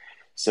millions.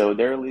 So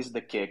they release the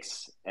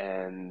kicks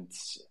and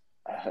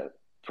uh,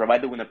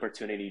 provide an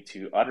opportunity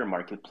to other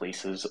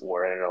marketplaces,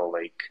 or I don't know,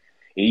 like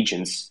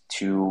agents,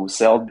 to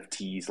sell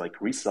NFTs,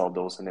 like resell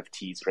those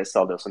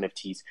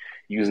NFTs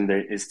using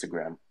their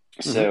Instagram.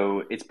 Mm-hmm.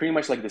 So it's pretty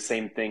much like the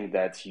same thing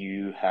that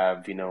you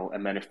have, a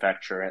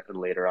manufacturer, and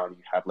later on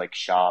you have like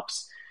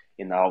shops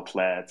in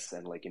outlets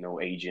and like,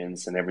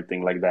 agents and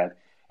everything like that.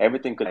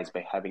 Everything could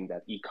by having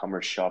that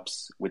e-commerce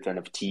shops with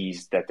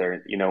NFTs that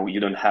are, you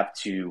don't have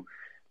to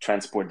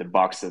transport the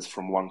boxes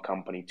from one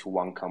company to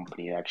one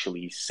company,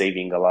 actually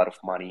saving a lot of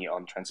money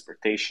on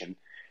transportation.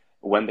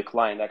 When the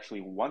client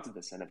actually wants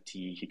this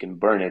NFT, he can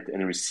burn it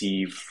and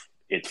receive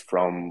it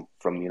from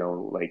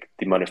like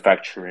the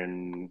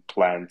manufacturing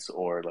plant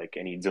or like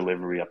any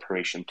delivery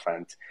operation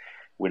plant,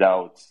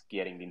 without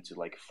getting into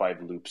like five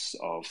loops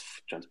of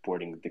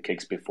transporting the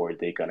cakes before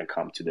they're gonna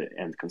come to the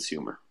end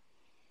consumer.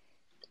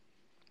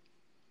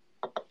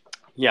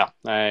 Yeah,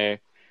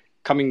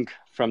 coming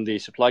from the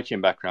supply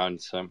chain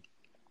background,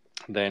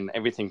 then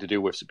everything to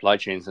do with supply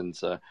chains and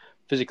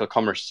physical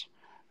commerce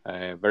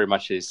very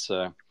much is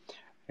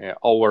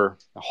our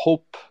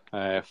hope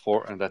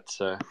for, and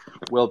that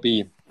will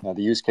be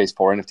the use case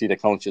for NFT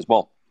technology as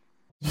well.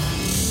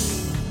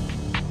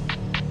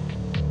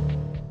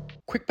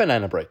 Quick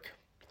banana break.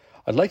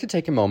 I'd like to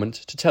take a moment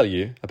to tell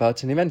you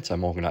about an event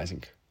I'm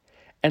organizing.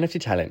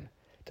 NFT Tallinn,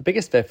 the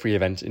biggest Web3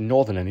 event in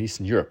Northern and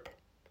Eastern Europe.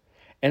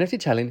 NFT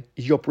Tallinn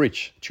is your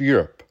bridge to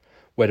Europe,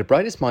 where the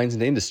brightest minds in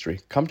the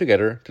industry come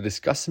together to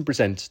discuss and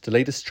present the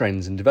latest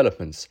trends and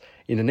developments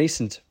in the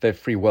nascent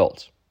Web3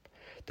 world.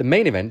 The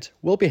main event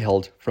will be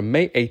held from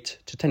May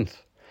 8th to 10th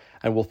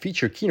and will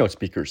feature keynote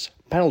speakers,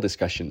 panel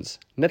discussions,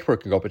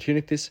 networking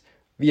opportunities,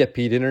 VIP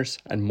dinners,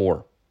 and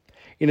more.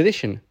 In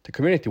addition, the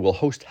community will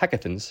host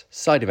hackathons,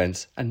 side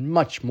events, and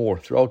much more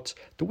throughout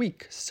the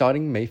week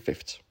starting May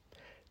 5th.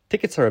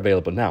 Tickets are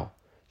available now.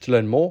 To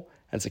learn more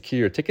and secure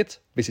your ticket,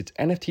 visit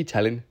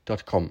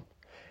nfttallinn.com.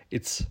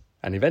 It's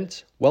an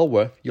event well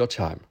worth your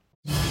time.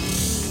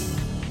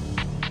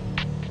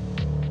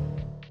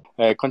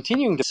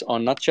 Continuing this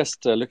on not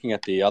just looking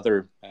at the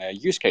other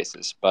use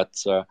cases, but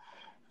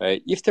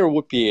if there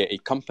would be a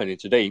company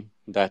today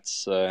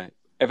that's a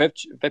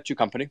Web2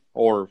 company,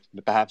 or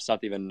perhaps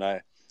not even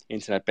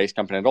internet-based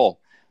company at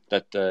all,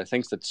 that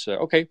thinks that,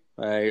 okay,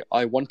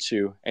 I want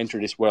to enter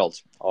this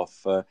world of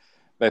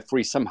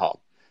Web3 somehow,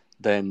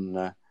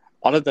 then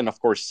other than, of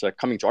course,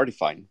 coming to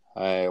Artifine,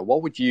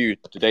 what would you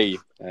today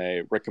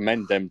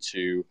recommend them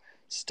to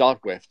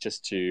start with,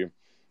 just to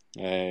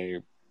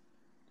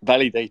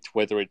validate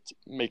whether it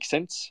makes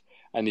sense?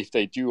 And if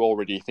they do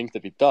already think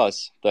that it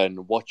does, then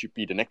what should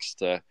be the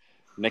next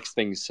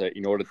things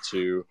in order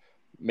to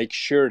make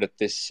sure that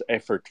this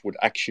effort would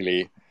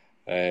actually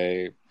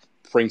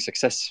bring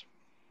success?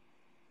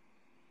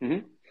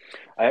 Mm-hmm.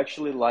 I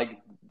actually like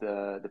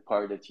the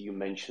part that you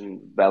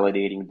mentioned,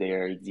 validating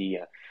their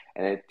idea.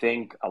 And I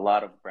think a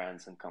lot of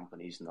brands and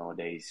companies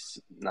nowadays,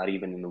 not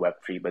even in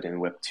Web3, but in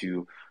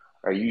Web2,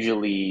 are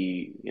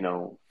usually,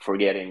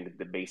 forgetting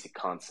the basic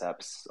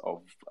concepts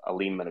of a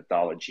lean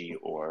methodology,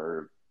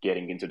 or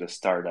getting into the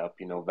startup,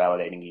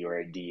 validating your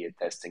idea,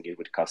 testing it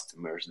with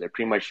customers. They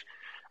pretty much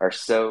are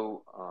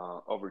so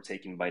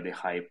overtaken by the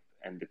hype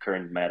and the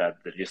current meta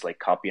that just like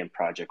copy and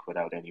project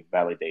without any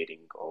validating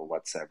or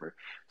whatsoever.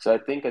 So I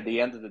think at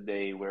the end of the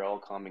day, we're all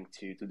coming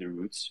to the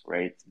roots,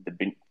 right?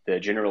 The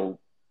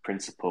general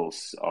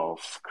principles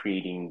of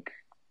creating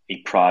a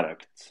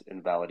product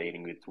and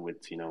validating it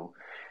with,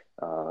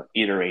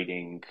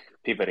 iterating,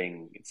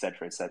 pivoting,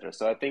 etc., etc.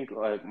 So I think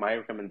my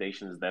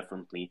recommendation is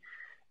definitely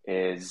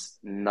is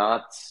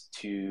not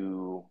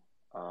to,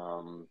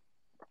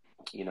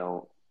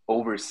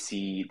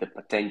 oversee the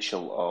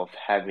potential of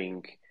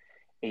having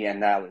a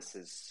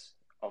analysis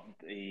of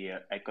the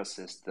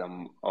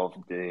ecosystem of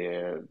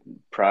the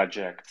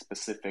project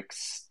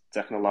specifics,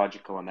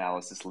 technological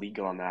analysis,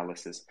 legal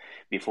analysis,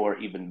 before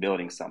even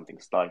building something,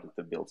 starting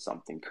to build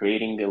something,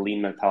 creating the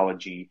lean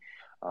methodology,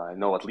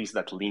 at least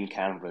that lean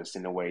canvas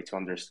in a way to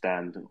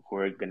understand who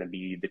are going to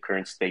be the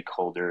current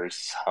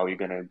stakeholders, how you're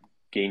going to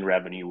gain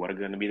revenue, what are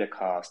going to be the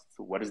costs,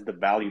 what is the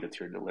value that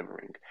you're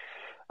delivering.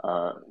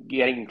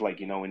 Getting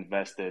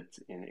invested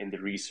in the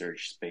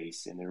research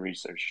space, in the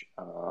research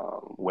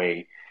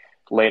way.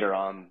 Later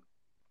on,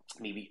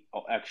 maybe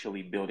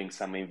actually building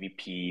some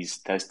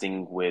MVPs,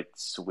 testing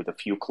with a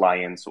few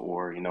clients,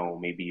 or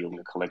maybe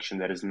a collection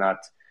that is not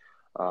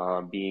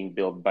being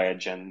built by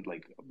agenda,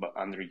 like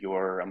under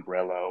your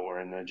umbrella or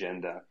an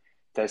agenda.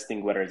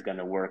 testing whether it's going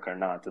to work or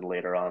not, and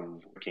later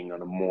on working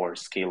on a more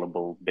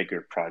scalable,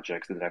 bigger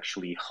project that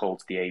actually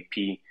holds the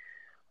IP.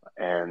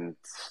 And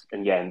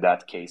yeah, in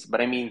that case.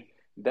 But I mean,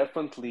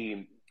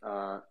 definitely,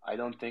 I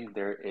don't think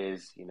there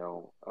is,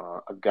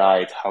 a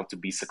guide how to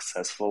be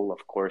successful.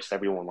 Of course,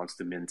 everyone wants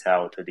to mint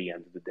out at the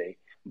end of the day,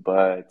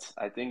 but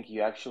I think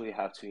you actually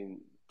have to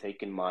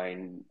take in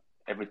mind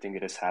everything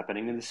that is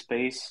happening in the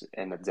space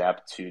and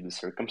adapt to the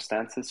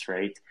circumstances,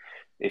 right?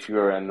 If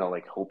you're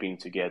like hoping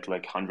to get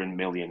like 100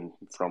 million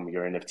from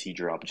your NFT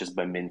drop just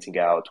by minting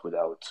out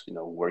without,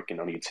 working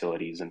on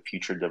utilities and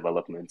future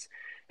developments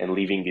and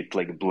leaving it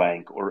like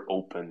blank or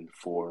open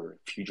for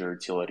future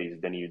utilities,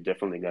 then you're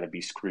definitely going to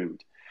be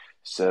screwed.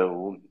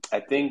 So I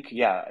think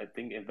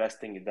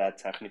investing in that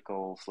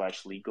technical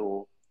slash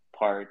legal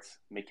part,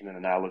 making an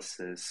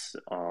analysis,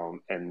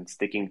 and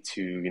sticking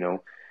to,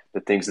 the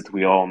things that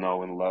we all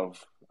know and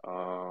love,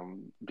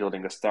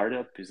 building a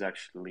startup is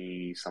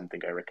actually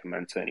something I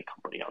recommend to any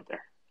company out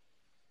there.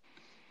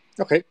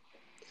 Okay.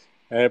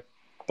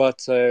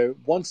 But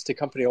once the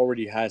company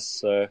already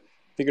has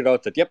figured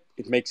out that, yep,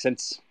 it makes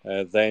sense,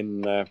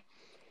 then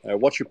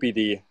what should be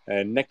the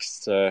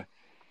next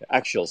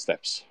actual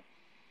steps?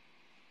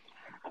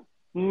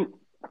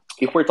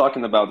 If we're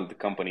talking about that the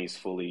company is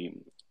fully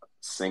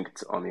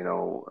synced on,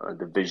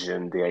 the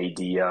vision, the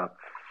idea,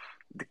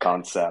 the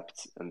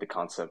concept, and the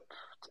concept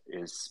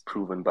is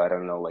proven by, I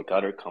don't know, like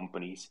other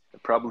companies,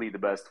 probably the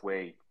best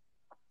way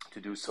to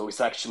do so is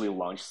actually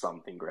launch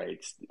something,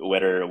 right?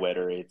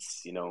 Whether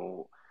it's,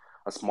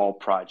 a small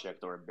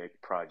project or a big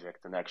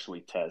project, and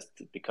actually test.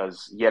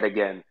 Because yet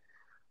again,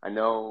 I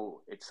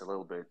know it's a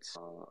little bit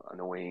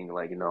annoying,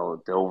 like,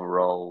 the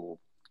overall.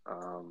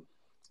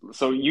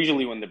 So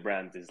usually when the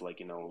brand is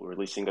like,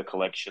 releasing a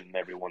collection,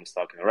 everyone's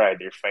talking, all right,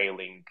 they're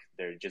failing.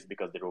 They're just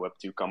because they're a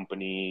Web2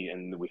 company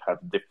and we have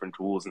different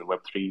rules in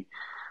Web3.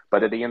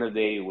 But at the end of the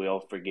day, we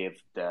all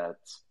forgive that,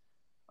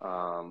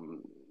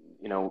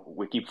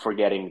 we keep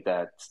forgetting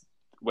that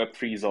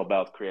Web3 is all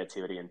about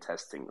creativity and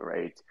testing,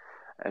 right?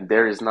 And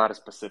there is not a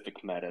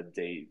specific meta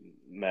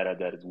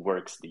that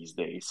works these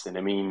days. And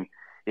I mean,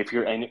 if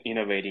you're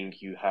innovating,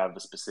 you have a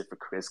specific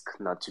risk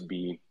not to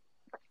be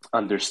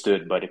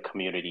understood by the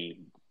community,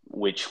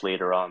 which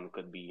later on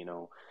could be,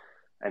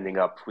 ending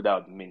up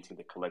without minting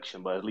the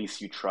collection. But at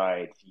least you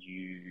tried,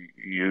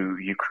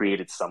 you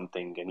created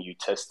something and you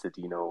tested,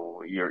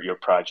 your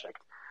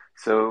project.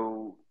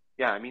 So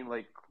yeah, I mean,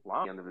 like,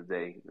 wow, at the end of the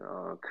day,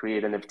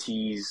 create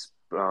NFTs,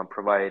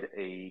 provide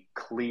a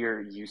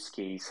clear use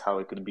case how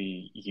it could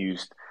be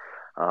used,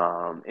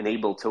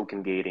 enable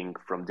token gating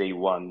from day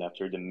one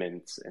after the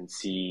mint, and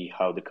see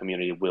how the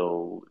community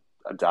will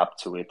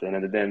adapt to it. And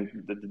at the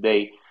end of the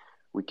day,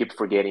 we keep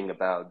forgetting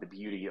about the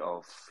beauty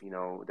of,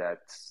 that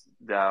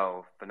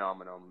DAO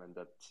phenomenon, and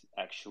that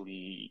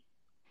actually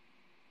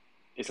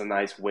is a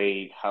nice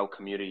way how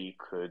community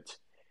could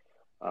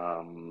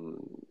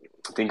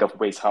think of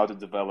ways how to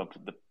develop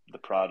the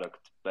product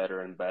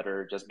better and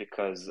better, just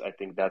because I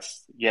think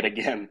that's yet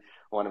again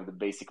one of the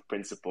basic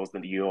principles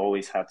that you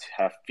always have to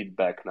have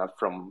feedback, not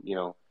from,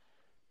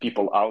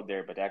 people out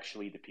there, but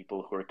actually the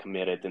people who are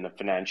committed in a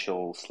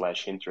financial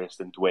slash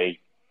interested way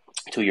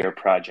to your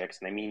projects.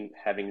 And I mean,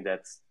 having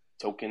that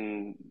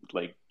token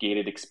like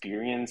gated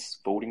experience,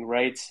 voting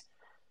rights,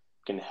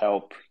 can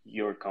help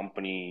your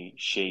company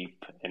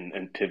shape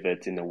and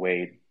pivot in a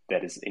way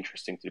that is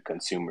interesting to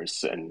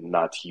consumers and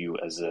not you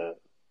as a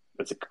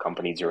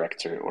company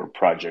director or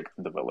project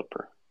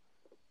developer.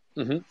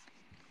 Mm-hmm.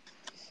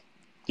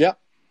 Yeah.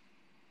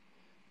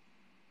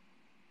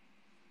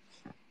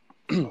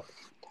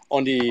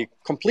 On the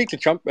completely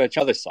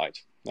other side,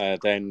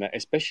 then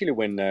especially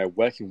when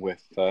working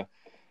with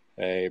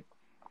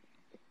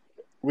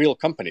real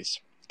companies,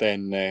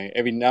 then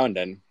every now and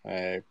then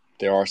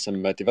there are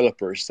some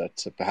developers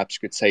that perhaps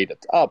could say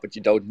that, but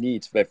you don't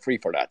need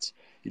Web3 for that.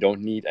 You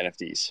don't need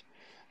NFTs.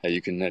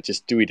 You can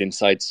just do it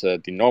inside the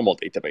normal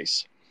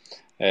database.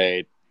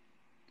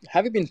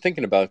 Have you been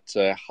thinking about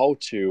how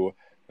to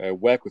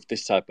work with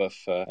this type of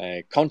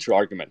counter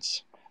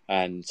arguments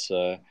and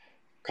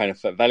kind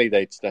of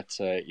validate that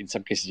in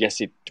some cases,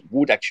 yes, it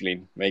would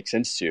actually make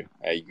sense to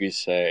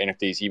use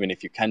NFTs even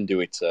if you can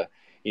do it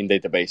in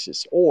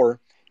databases? Or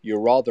you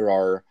rather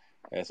are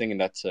thinking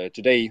that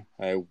today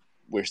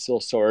we're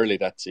still so early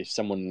that if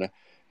someone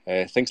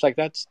thinks like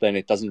that, then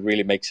it doesn't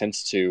really make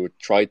sense to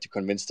try to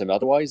convince them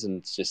otherwise,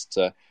 and just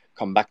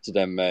come back to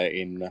them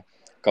in a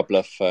couple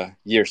of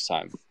years'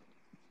 time?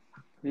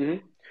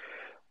 Mm-hmm.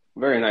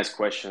 Very nice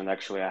question.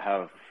 Actually, I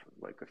have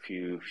like a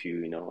few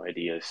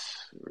ideas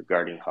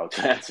regarding how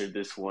to answer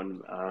this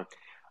one.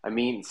 I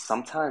mean,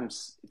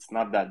 sometimes it's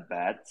not that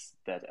bad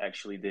that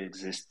actually the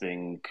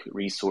existing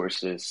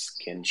resources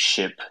can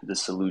ship the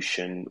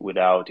solution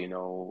without,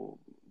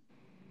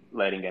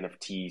 letting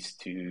NFTs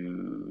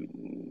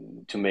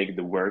to make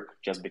the work,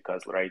 just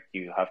because, right,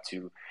 you have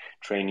to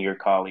train your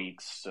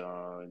colleagues.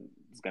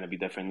 It's going to be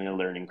definitely a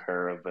learning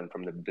curve, and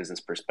from the business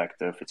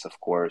perspective, it's of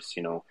course,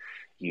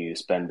 you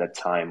spend that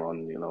time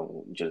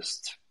on,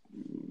 just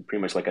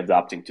pretty much like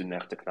adapting to new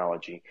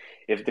technology.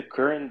 If the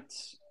current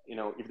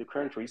if the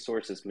current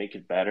resources make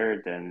it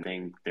better, then I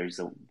think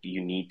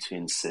you need to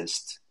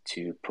insist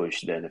to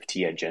push the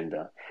NFT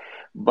agenda.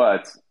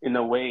 But in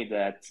a way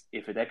that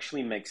if it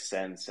actually makes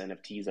sense,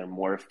 NFTs are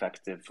more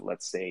effective,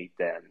 let's say,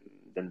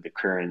 than the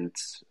current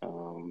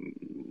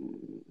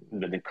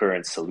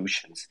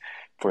solutions.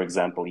 For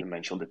example, you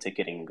mentioned the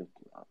ticketing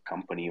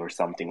company or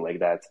something like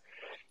that.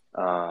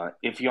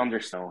 If you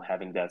understand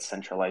having that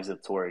centralized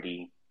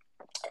authority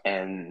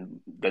and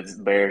that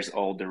bears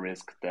all the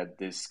risk that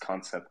this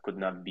concept could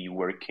not be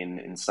working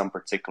in some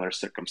particular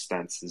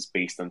circumstances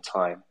based on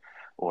time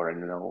or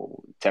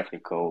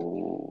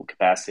technical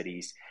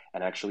capacities,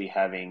 and actually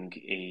having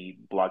a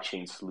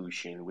blockchain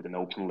solution with an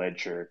open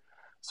ledger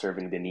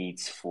serving the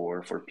needs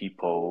for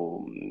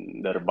people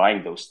that are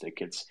buying those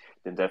tickets,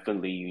 then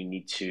definitely you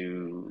need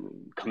to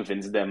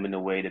convince them in a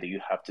way that you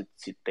have to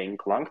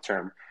think long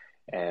term.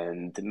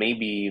 And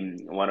maybe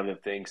one of the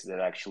things that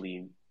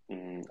actually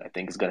I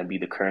think is going to be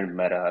the current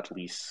meta, at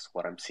least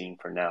what I'm seeing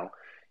for now,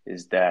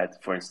 is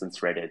that, for instance,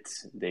 Reddit,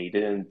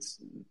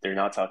 they're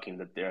not talking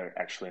that they're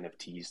actually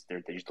NFTs,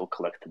 they're digital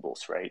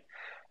collectibles, right?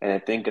 And I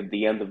think at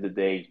the end of the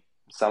day,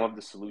 some of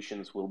the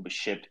solutions will be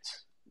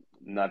shipped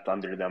not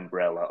under the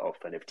umbrella of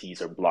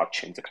NFTs or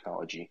blockchain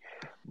technology,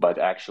 but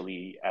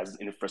actually as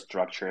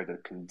infrastructure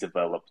that can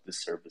develop the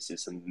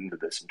services in a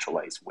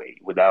decentralized way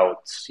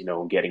without,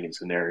 getting into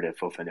the narrative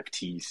of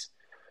NFTs,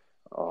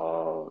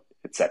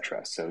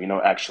 etc. So,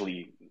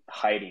 actually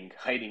hiding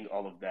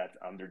all of that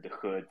under the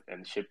hood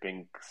and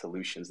shipping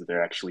solutions that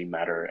are actually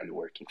matter and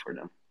working for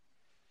them.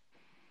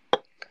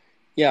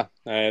 Yeah,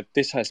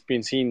 this has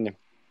been seen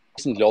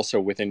recently also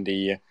within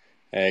the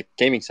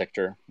gaming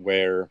sector,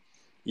 where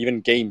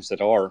even games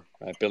that are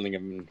building a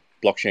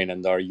blockchain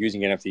and are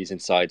using NFTs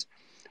inside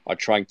are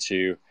trying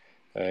to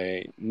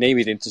name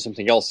it into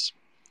something else,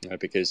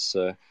 because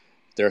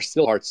there are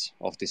still parts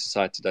of the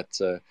society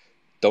that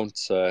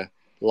don't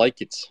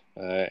like it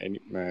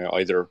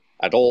either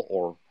at all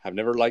or have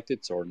never liked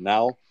it or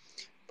now.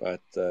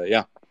 But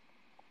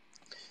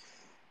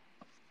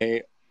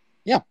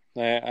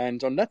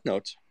and on that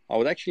note, I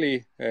would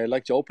actually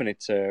like to open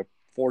it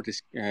for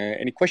this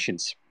any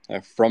questions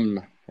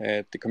from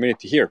the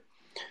community here.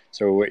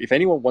 So if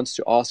anyone wants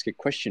to ask a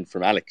question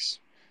from Alex,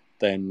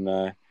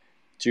 then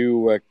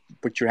do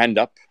put your hand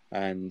up,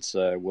 and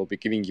we'll be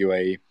giving you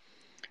a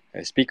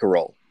speaker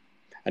role.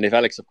 And if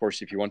Alex, of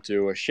course, if you want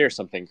to share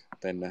something,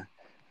 then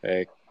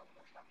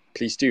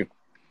please do.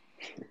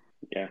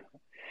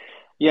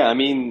 Yeah. I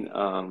mean,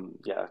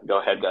 go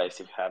ahead, guys.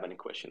 If you have any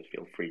questions,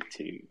 feel free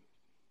to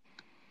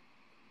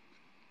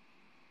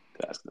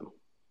ask them.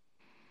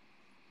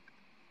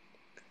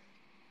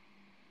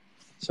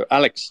 So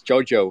Alex,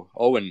 Jojo,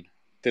 Owen,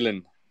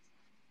 Dylan.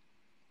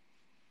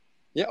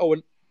 Yeah,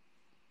 Owen.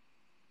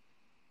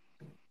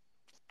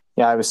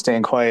 Yeah, I was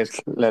staying quiet,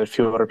 let a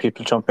few other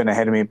people jump in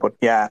ahead of me. But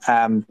yeah,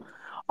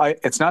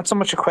 it's not so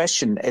much a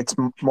question, it's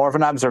more of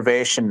an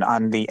observation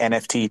on the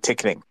NFT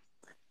ticketing.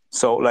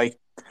 So like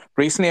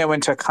recently I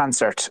went to a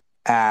concert,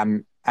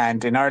 and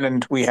in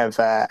Ireland we have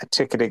a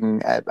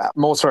ticketing,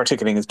 most of our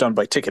ticketing is done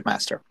by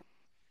Ticketmaster.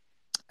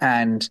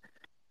 And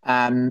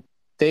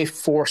they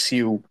force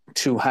you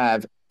to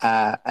have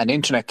an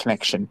internet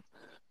connection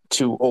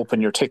to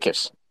open your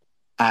ticket.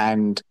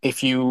 And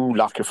if you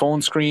lock your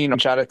phone screen or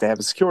shut it, they have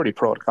a security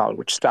protocol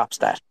which stops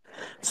that.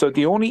 So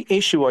the only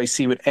issue I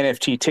see with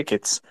NFT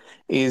tickets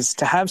is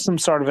to have some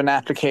sort of an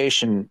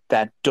application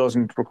that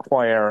doesn't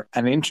require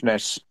an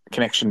internet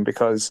connection,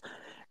 because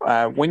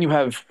when you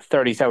have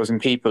 30,000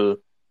 people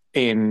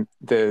in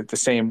the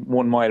same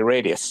 1 mile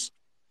radius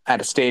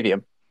at a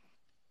stadium,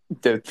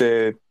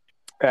 the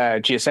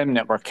GSM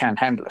network can't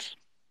handle it.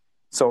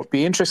 So it'd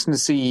be interesting to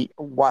see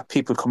what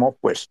people come up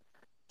with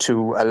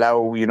to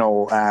allow you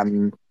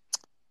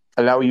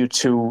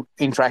to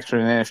interact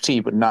with an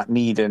NFT, but not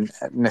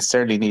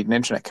necessarily need an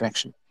internet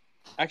connection.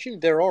 Actually,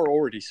 there are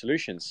already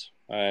solutions.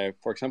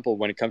 For example,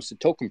 when it comes to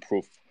token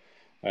proof,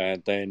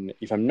 then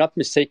if I'm not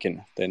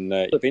mistaken, then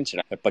you have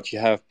internet, but you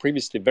have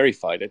previously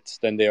verified it,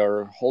 then they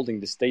are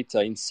holding this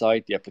data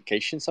inside the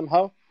application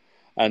somehow,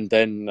 and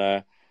then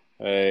the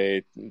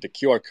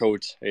QR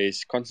code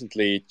is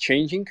constantly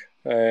changing,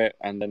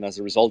 and then as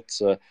a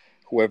result,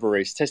 whoever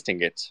is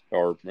testing it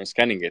or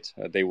scanning it,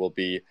 they will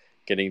be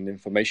getting the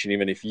information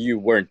even if you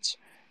weren't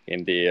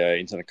in the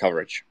internet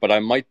coverage. But I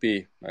might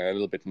be a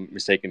little bit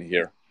mistaken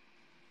here.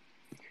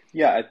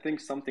 Yeah, I think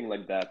something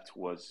like that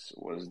was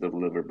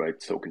delivered by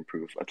Token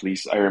Proof. At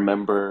least I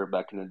remember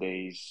back in the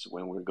days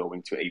when we were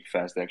going to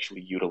ApeFest, they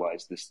actually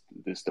utilized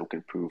this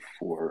Token Proof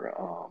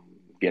for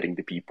getting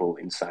the people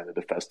inside of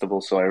the festival.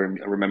 So I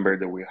remember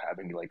that we were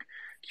having like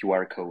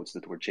QR codes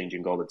that were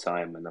changing all the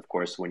time. And of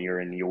course, when you're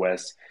in the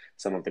US,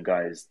 some of the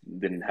guys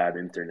didn't have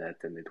internet,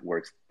 and it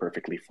works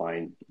perfectly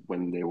fine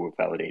when they were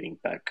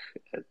validating back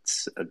at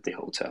the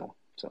hotel.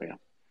 So yeah.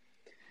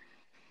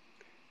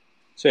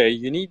 So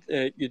you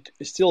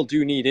still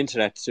do need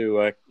internet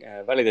to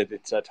validate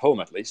it at home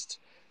at least,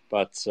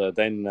 but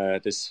then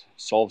this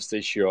solves the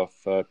issue of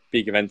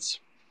big events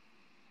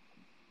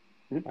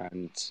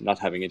and not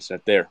having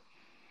internet there.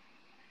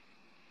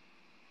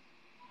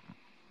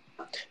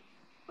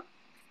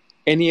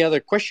 Any other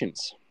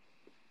questions?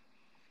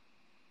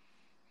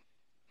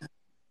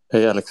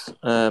 Hey, Alex.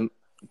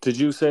 Did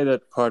you say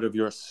that part of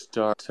your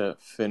start to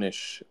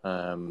finish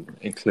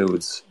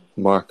includes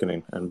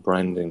marketing and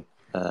branding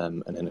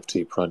an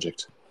NFT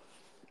project?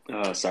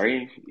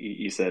 Sorry,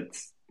 you said.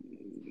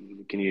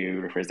 Can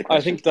you rephrase the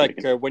I question? think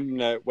like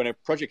when a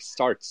project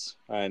starts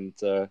and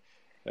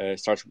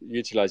starts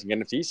utilizing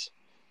NFTs,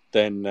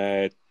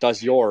 then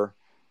does your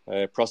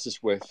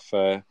process with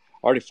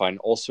Artifine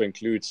also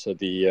includes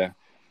the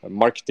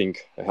marketing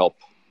help?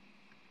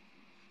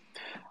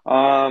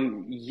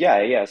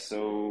 Yeah.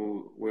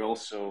 So we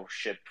also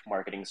ship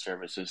marketing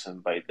services,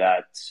 and by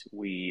that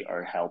we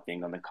are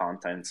helping on the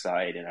content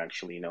side and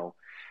actually,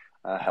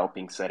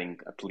 helping setting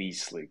at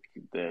least like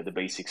the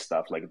basic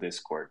stuff like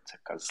Discord,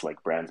 because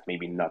like brands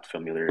maybe not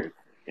familiar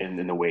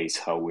in the ways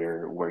how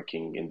we're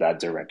working in that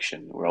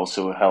direction. We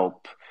also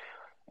help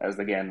as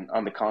again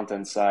on the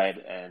content side,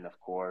 and of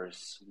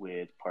course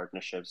with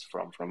partnerships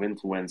from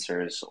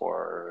influencers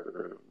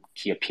or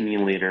key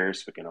opinion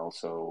leaders. We can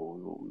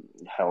also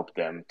help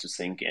them to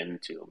sync in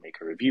to make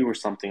a review or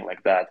something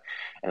like that.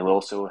 And we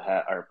also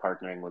are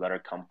partnering with other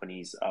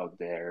companies out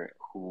there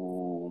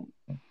who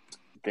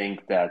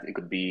think that it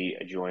could be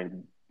a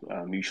joint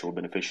mutual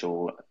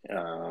beneficial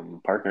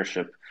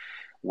partnership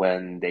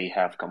when they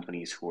have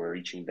companies who are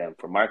reaching them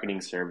for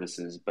marketing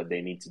services, but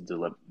they need to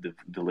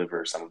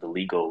deliver some of the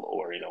legal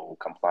or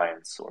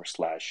compliance or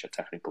slash a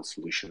technical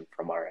solution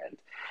from our end.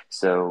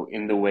 So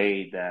in the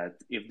way that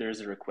if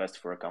there's a request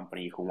for a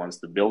company who wants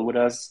to build with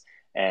us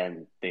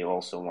and they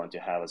also want to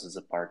have us as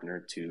a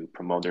partner to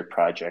promote their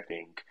project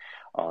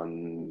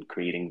on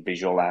creating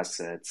visual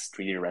assets,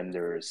 3D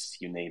renders,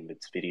 you name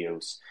it,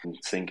 videos, and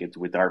sync it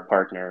with our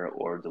partner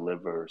or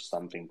deliver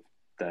something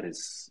that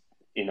is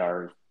in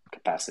our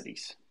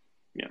capacities.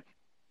 Yeah.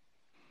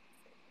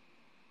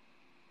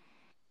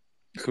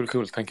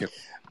 Cool. Thank you.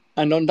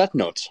 And on that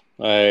note,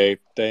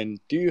 then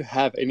do you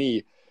have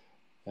any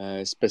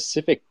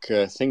specific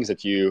things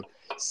that you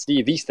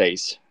see these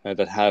days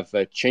that have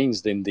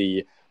changed in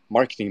the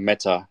marketing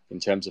meta in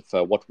terms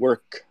of what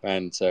work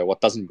and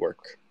what doesn't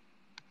work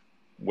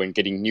when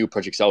getting new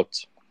projects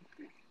out?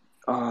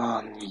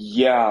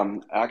 Yeah,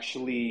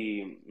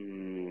 actually,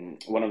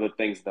 one of the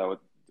things that I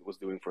was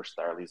doing for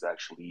Starly is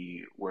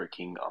actually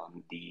working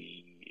on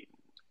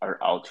our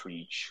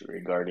outreach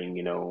regarding,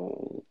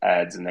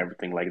 ads and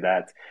everything like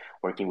that,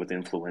 working with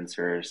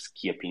influencers,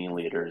 key opinion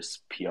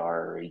leaders,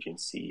 PR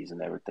agencies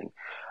and everything.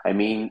 I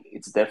mean,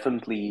 it's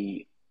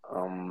definitely,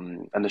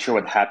 I'm not sure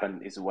what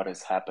happened is what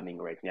is happening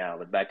right now,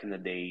 but back in the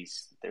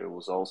days, there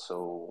was always,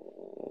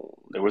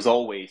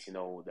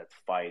 that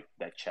fight,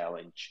 that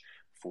challenge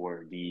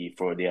for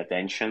the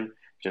attention,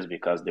 just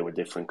because there were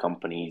different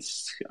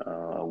companies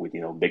with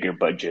bigger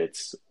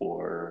budgets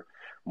or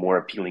more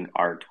appealing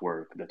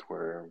artwork that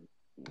were,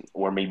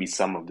 or maybe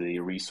some of the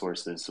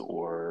resources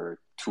or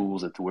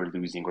tools that we're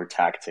using or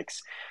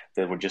tactics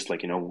that were just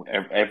like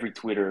every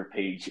Twitter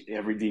page,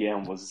 every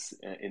DM was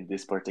in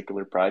this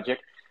particular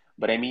project.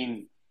 But I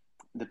mean,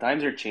 the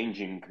times are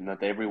changing.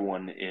 Not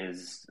everyone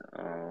is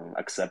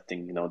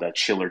accepting that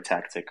chiller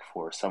tactic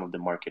for some of the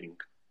marketing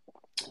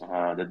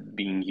that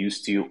being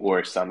used to,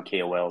 or some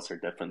KOLs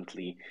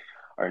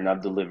are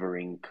not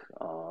delivering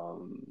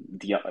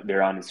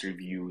their honest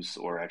reviews,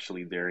 or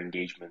actually their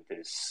engagement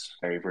is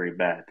very, very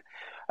bad.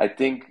 I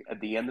think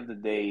at the end of the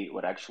day,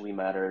 what actually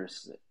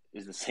matters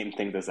is the same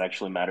thing that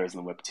actually matters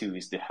in Web2,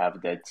 is to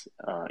have that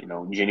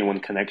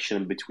genuine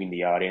connection between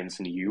the audience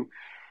and you,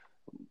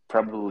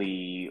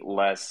 probably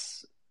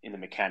less in a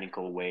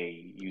mechanical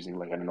way using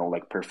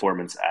like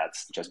performance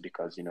ads, just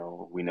because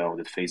we know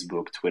that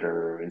Facebook,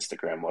 Twitter,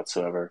 Instagram,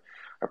 whatsoever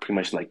are pretty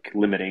much like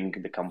limiting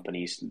the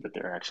companies that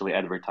they're actually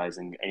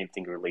advertising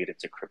anything related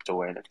to crypto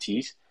or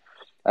NFTs.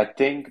 I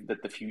think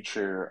that the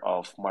future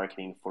of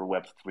marketing for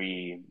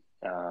Web3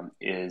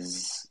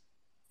 is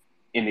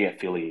in the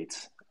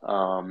affiliates.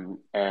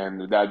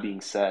 And that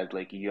being said,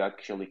 like you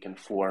actually can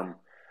form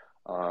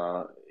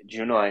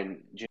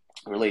genuine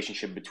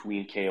relationship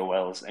between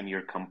KOLs and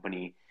your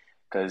company,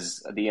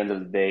 because at the end of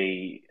the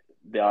day,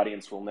 the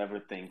audience will never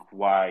think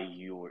why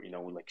you were,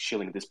 like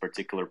shilling this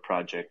particular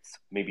project.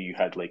 Maybe you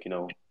had like,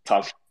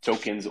 top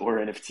tokens or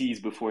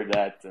NFTs before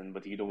that,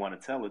 but you don't want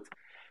to tell it.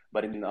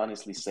 But I can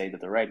honestly say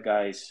that the right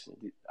guys,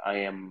 I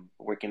am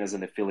working as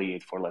an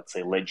affiliate for, let's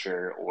say,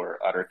 Ledger or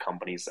other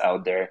companies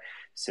out there.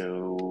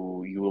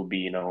 So you will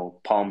be,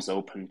 palms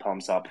open,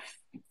 palms up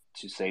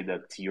to say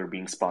that you're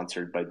being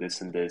sponsored by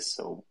this and this.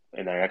 So,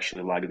 and I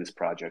actually like this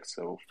project,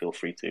 so feel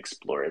free to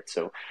explore it.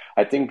 So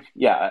I think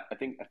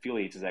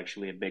affiliates is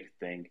actually a big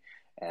thing.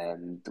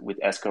 And with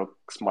escrow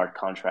smart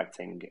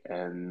contracting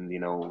and,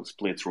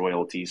 splits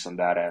royalties on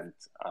that end,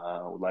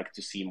 I would like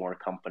to see more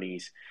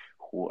companies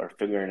who are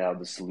figuring out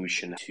the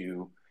solution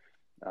to,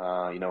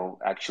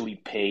 actually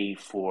pay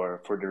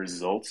for the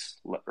results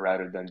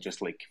rather than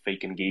just like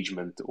fake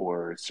engagement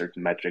or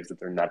certain metrics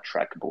that are not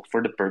trackable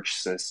for the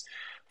purchases,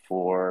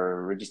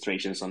 for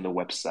registrations on the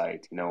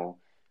website,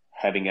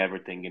 having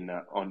everything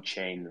on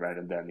chain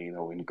rather than,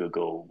 in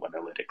Google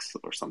Analytics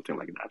or something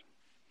like that.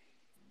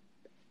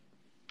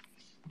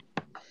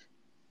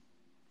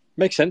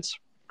 Makes sense.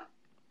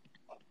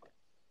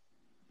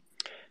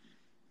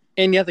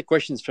 Any other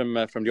questions from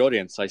the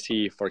audience? I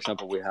see, for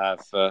example, we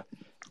have the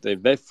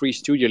Web3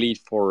 studio lead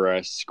for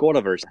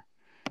Skolaverse.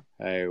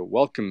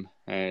 Welcome,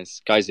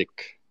 Skyzik.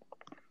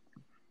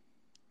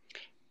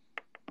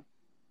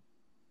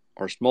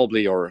 Or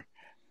Smallbly, or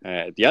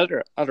the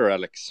other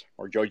Alex,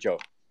 or Jojo.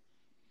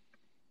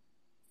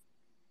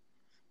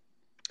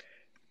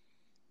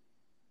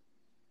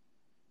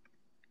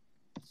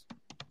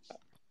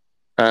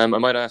 I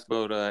might ask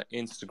about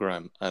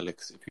Instagram,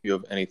 Alex, if you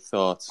have any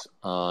thoughts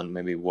on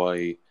maybe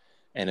why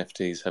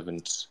NFTs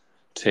haven't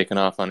taken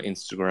off on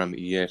Instagram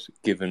yet,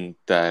 given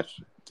that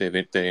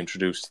they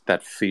introduced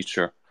that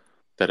feature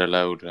that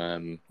allowed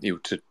you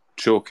to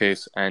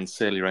showcase and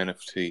sell your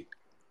NFT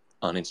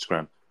on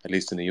Instagram, at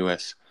least in the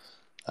US.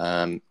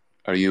 Are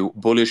you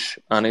bullish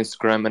on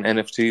Instagram and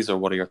NFTs, or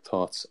what are your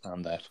thoughts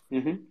on that?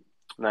 Mm-hmm.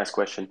 Nice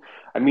question.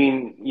 I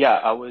mean, yeah,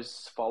 I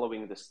was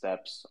following the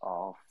steps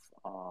of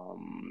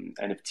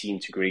NFT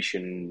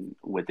integration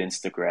with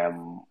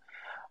Instagram,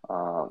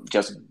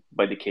 just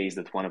by the case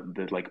that one of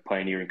the like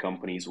pioneering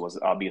companies was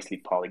obviously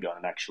Polygon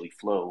and actually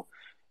Flow,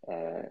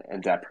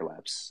 and Dapper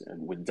Labs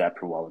and with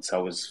Dapper Wallets. I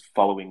was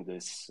following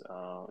this,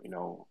 all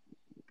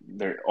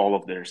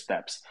of their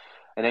steps,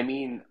 and I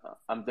mean,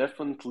 I'm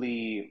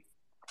definitely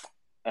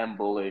am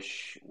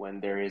bullish when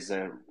there is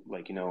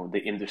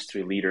the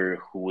industry leader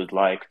who would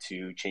like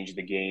to change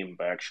the game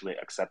by actually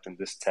accepting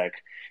this tech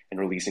and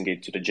releasing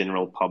it to the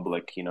general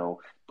public,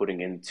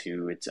 putting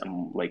into it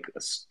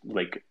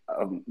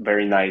a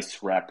very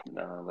nice wrap,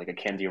 like a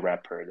candy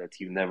wrapper that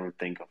you never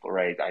think of. All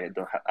right, I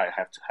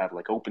have to have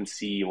like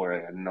OpenSea or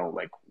I don't know,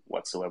 like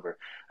whatsoever.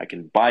 I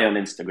can buy on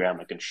Instagram,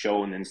 I can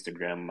show on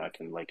Instagram, I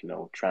can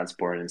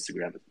transport on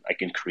Instagram, I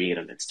can create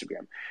on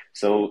Instagram.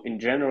 So in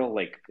general,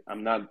 like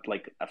I'm not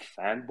like a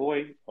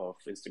fanboy of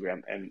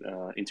Instagram and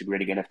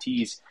integrating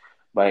NFTs,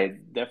 but I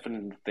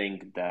definitely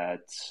think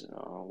that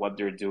what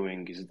they're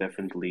doing is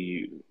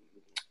definitely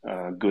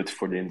good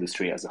for the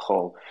industry as a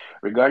whole.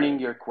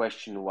 Regarding your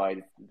question, why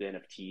the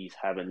NFTs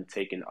haven't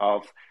taken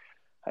off,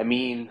 I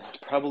mean,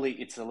 probably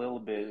it's a little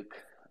bit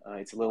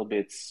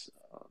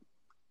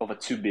of a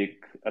too big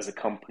as a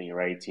company,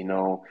 right?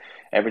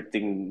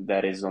 Everything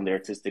that is on the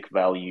artistic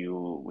value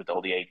with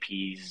all the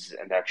IPs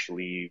and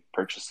actually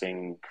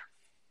purchasing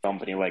a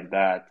company like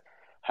that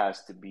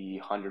has to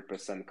be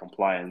 100%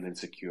 compliant and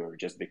secure,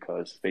 just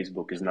because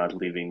Facebook is not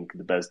living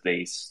the best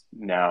days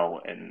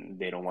now and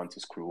they don't want to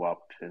screw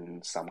up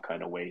in some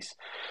kind of ways.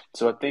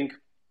 So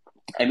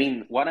I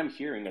mean, what I'm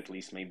hearing, at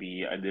least,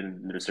 maybe I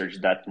didn't research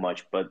that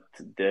much, but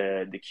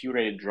the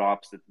curated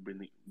drops that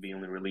being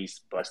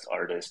released by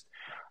artists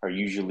are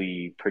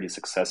usually pretty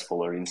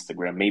successful on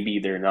Instagram. Maybe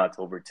they're not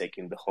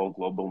overtaking the whole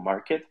global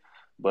market,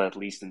 but at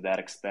least in that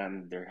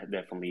extent, they're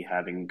definitely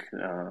having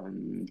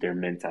their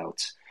mint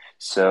out.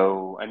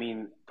 So, I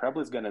mean,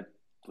 probably it's gonna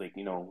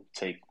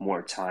take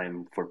more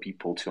time for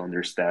people to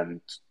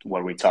understand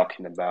what we're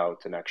talking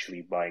about and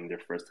actually buying their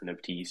first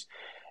NFTs.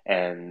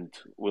 And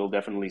we'll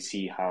definitely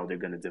see how they're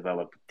going to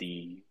develop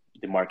the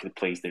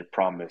marketplace they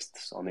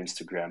promised on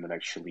Instagram and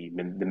actually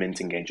the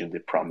minting engine they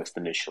promised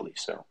initially.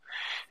 So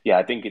yeah,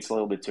 I think it's a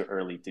little bit too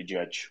early to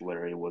judge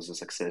whether it was a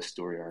success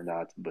story or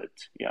not. But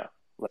yeah,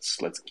 let's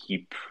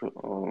keep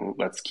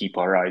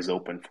our eyes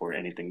open for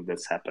anything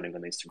that's happening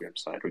on the Instagram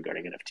side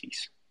regarding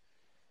NFTs.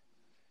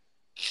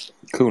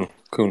 Cool.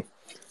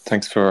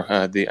 Thanks for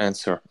the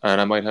answer.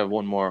 And I might have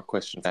one more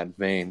question in that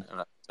vein. And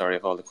I'm sorry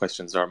if all the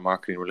questions are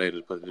marketing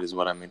related, but it is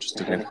what I'm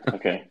interested in.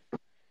 Okay.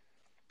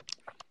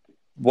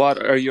 What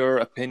are your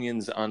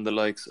opinions on the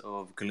likes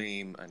of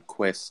Gleam and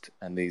Quest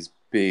and these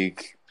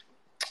big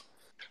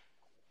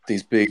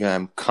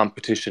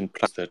competition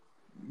platforms that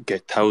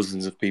get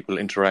thousands of people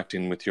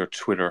interacting with your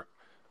Twitter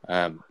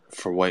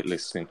for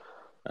whitelisting,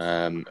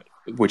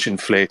 which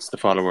inflates the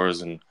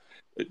followers? And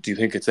do you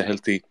think it's a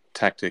healthy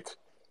tactic?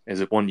 Is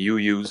it one you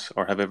use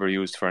or have ever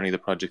used for any of the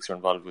projects you're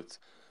involved with?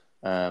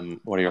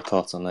 What are your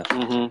thoughts on that?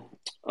 Mm-hmm.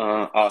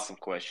 Awesome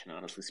question,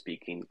 honestly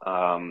speaking.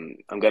 I'm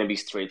going to be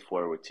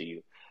straightforward to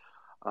you.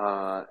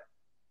 I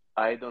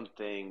don't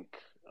think,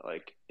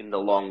 like, in the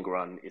long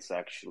run, it's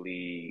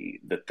actually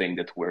the thing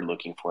that we're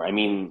looking for. I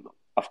mean,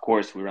 of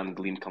course, we run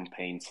Gleam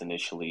campaigns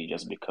initially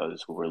just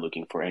because we were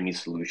looking for any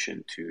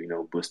solution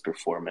to, boost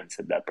performance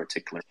at that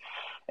particular.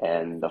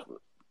 And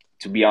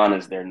to be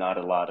honest, there are not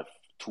a lot of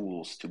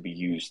tools to be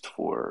used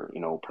for,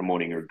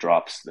 promoting your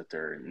drops that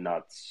are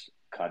not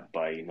cut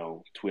by,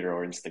 Twitter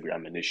or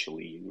Instagram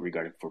initially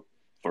regarding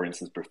for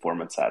instance,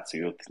 performance ads. So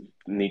you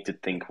need to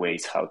think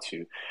ways how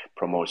to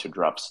promote your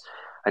drops.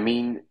 I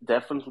mean,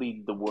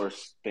 definitely the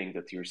worst thing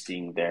that you're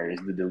seeing there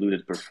is the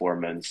diluted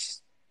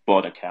performance,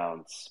 bot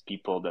accounts,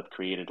 people that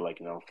created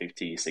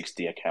 50,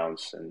 60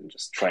 accounts and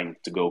just trying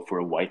to go for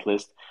a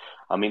whitelist.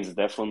 I mean, it's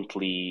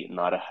definitely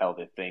not a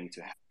healthy thing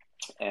to have.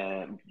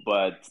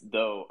 But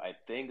though I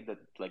think that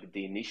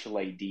the initial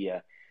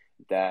idea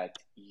that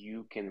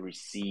you can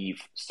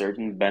receive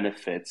certain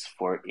benefits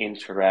for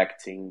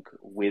interacting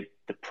with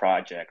the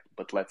project,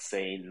 but let's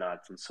say not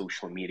on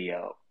social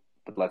media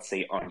but let's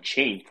say on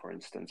chain, for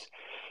instance,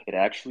 it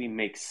actually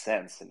makes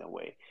sense in a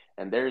way.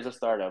 And there is a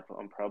startup,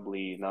 I'm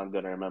probably not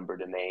going to remember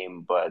the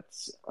name, but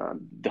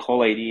the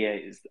whole idea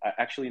is, I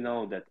actually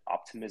know that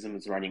Optimism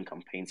is running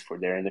campaigns for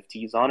their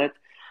NFTs on it.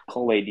 The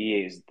whole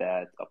idea is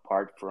that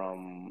apart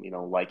from,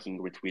 liking,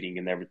 retweeting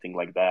and everything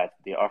like that,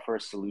 they offer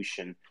a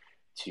solution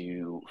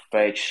to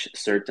fetch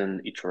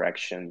certain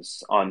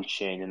interactions on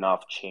chain and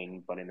off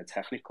chain, but in a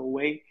technical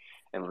way,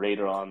 and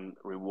later on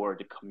reward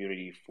the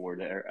community for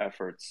their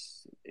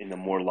efforts in a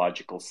more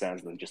logical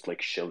sense than just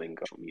like shilling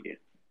social media.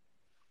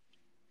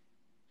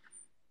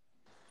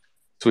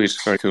 Sweet,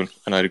 very cool,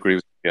 and I'd agree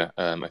with you.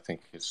 I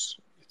think it's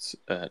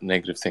a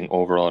negative thing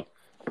overall,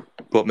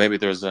 but maybe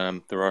there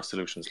are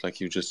solutions like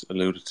you just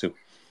alluded to.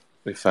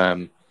 If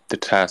the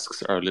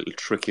tasks are a little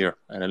trickier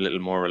and a little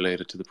more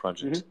related to the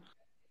project. Mm-hmm.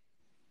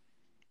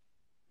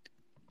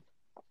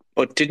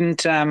 But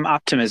didn't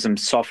Optimism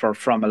suffer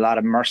from a lot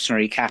of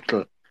mercenary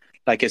capital?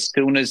 Like as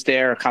soon as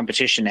their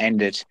competition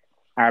ended,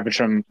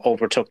 Arbitrum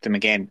overtook them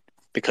again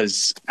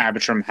because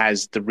Arbitrum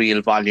has the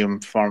real volume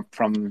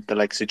from the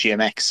likes of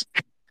GMX.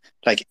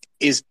 Like,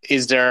 is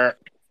there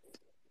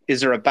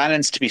a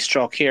balance to be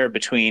struck here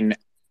between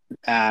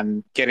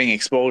getting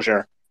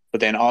exposure,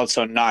 but then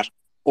also not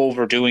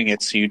overdoing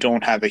it so you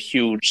don't have a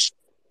huge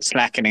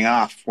slackening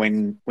off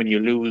when you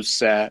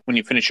lose when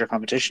you finish your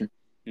competition?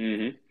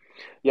 Mm-hmm.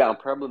 Yeah, I'm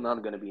probably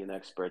not going to be an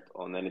expert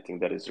on anything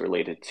that is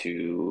related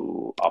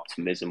to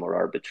Optimism or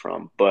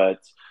Arbitrum, but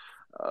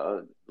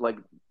like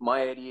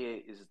my idea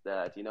is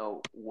that,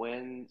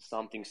 when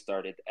something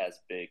started as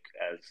big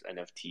as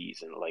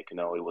NFTs and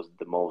it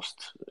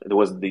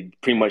was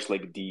pretty much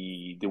like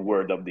the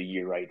word of the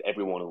year, right?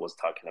 Everyone was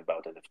talking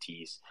about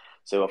NFTs.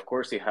 So of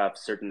course you have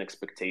certain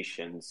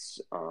expectations.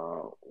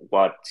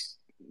 What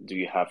do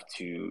you have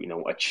to,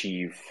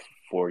 achieve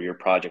for your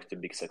project to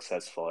be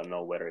successful? I don't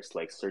know whether it's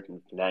like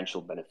certain financial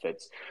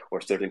benefits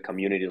or certain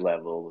community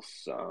levels,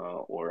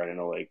 or I don't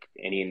know, like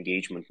any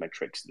engagement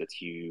metrics that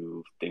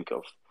you think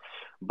of.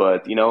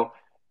 But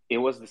it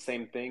was the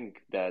same thing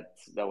that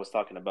I was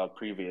talking about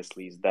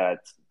previously, is that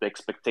the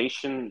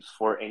expectations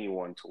for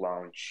anyone to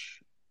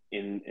launch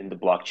in the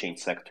blockchain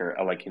sector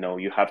are like,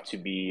 you have to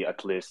be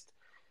at least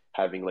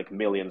having like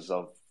millions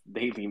of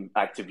daily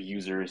active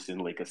users in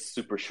like a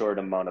super short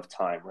amount of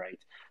time, right?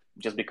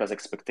 Just because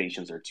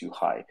expectations are too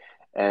high.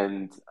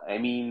 And I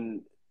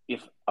mean,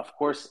 if of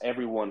course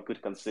everyone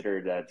could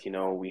consider that,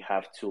 we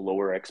have to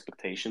lower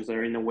expectations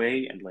there in a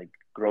way, and like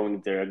growing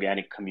the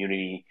organic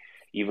community,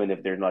 even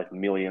if they're not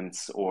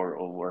millions or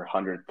over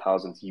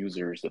 100,000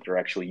 users that are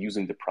actually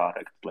using the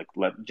product, like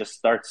just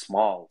start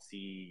small,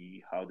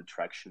 see how the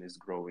traction is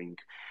growing.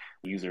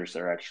 Users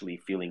are actually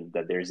feeling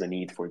that there's a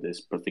need for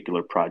this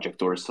particular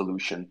project or a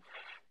solution.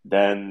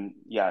 Then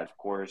yeah, of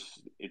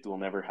course it will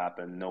never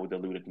happen. No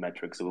diluted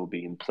metrics will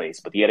be in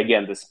place. But yet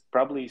again, this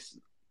probably is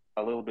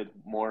a little bit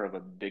more of a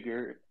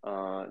bigger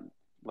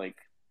like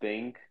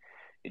thing.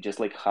 It's just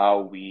like how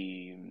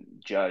we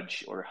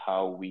judge or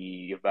how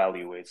we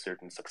evaluate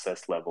certain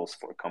success levels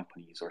for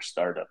companies or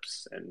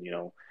startups. And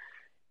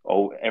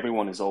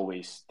everyone is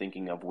always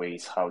thinking of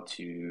ways how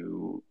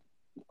to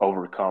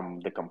overcome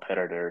the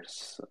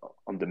competitors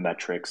on the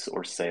metrics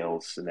or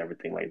sales and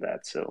everything like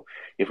that. So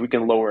if we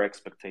can lower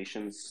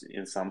expectations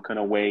in some kind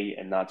of way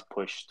and not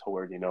push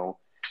toward,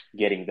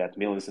 getting that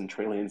millions and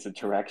trillions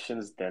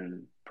interactions,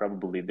 then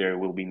probably there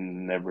will be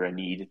never a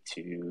need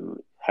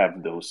to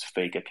have those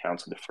fake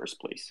accounts in the first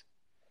place.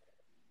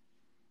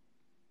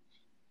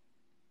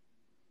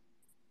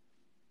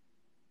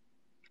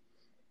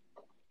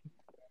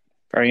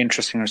 Very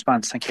interesting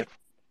response. Thank you.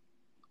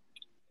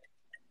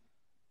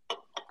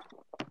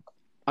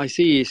 I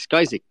see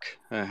Skyzik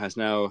has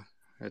now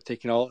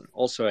taken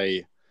also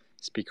a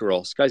speaker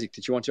role. Skyzik,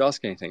 did you want to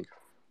ask anything?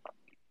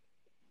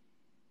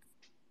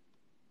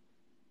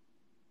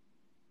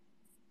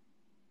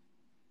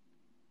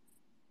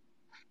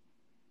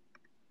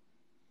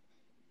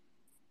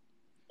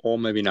 Or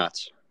maybe not.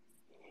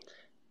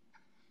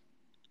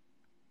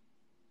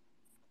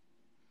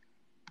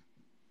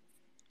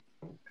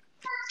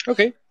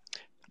 Okay.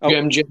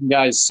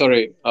 Guys,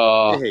 sorry.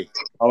 Hey.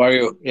 How are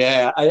you?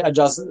 Yeah, I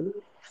just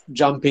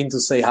jump in to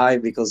say hi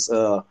because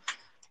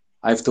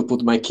I have to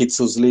put my kids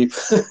to sleep.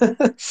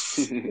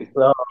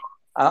 So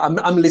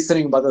I'm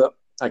listening, but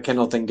I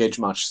cannot engage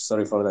much.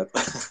 Sorry for that.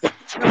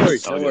 No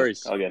worries, no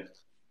worries. Okay.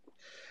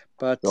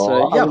 But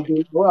so yeah.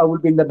 I will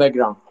be in the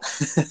background.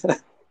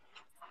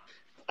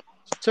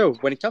 So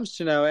when it comes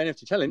to now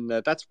NFT telling,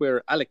 that's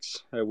where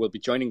Alex will be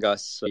joining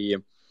us,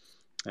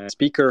 a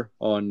speaker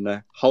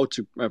on how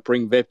to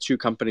bring Web2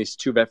 companies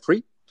to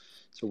Web3.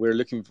 So we're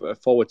looking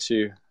forward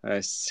to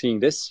seeing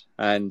this.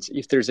 And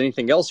if there's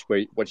anything else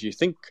what you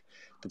think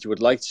that you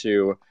would like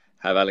to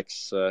have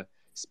Alex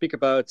speak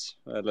about,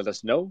 let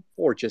us know,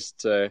 or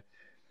just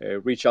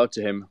reach out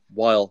to him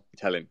while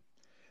telling.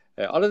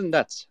 Other than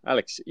that,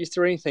 Alex, is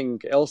there anything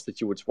else that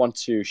you would want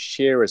to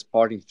share as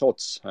parting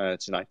thoughts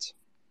tonight?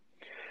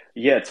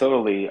 Yeah,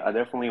 totally. I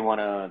definitely want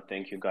to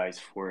thank you guys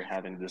for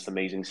having this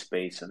amazing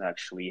space and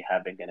actually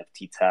having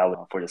NFT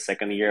talent for the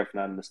second year, if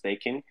not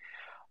mistaken.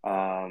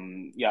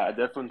 Yeah, I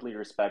definitely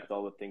respect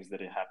all the things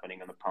that are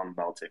happening in the Pan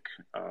Baltic,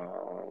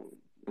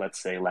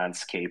 let's say,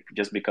 landscape,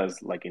 just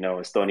because, like,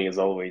 Estonia is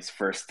always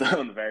first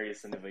on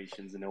various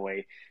innovations in a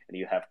way, and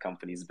you have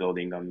companies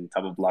building on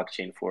top of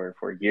blockchain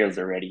for years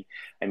already.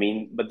 I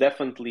mean, but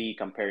definitely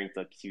comparing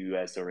to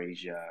QS or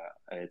Asia,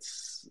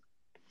 it's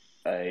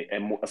a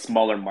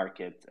smaller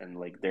market, and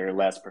like there are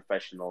less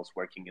professionals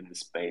working in the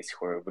space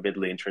who are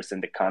vividly interested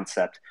in the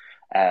concept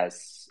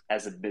as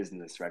a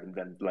business rather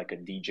than like a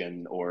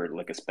degen or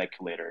like a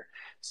speculator.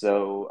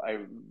 So I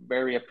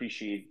very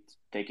appreciate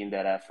taking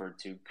that effort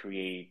to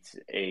create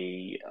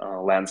a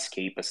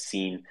landscape, a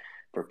scene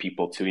for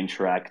people to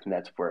interact,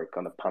 network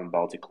on a pan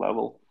Baltic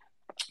level.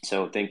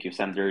 So thank you,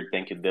 Sander,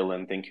 thank you,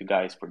 Dylan, thank you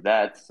guys for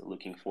that.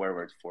 Looking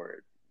forward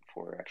for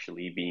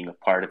actually being a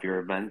part of your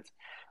event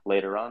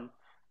later on.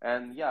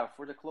 And yeah,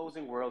 for the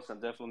closing worlds, I'm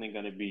definitely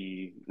going to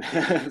be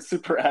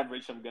super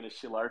average. I'm going to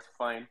chill art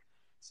fine.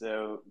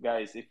 So,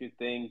 guys, if you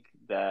think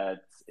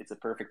that it's a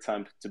perfect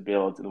time to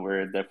build, and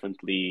we're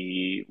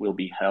definitely will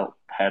be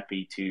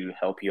happy to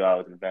help you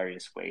out in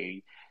various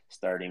ways,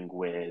 starting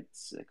with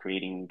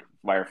creating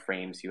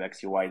wireframes,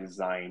 UX, UI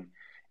design,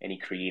 any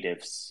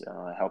creatives,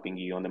 helping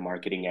you on the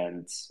marketing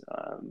end,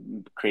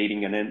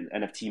 creating an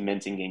NFT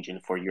minting engine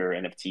for your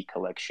NFT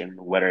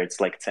collection, whether it's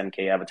like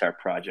 10K avatar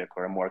project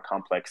or a more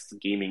complex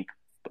gaming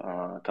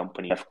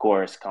company. Of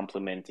course,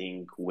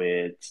 complementing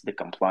with the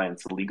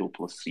compliance legal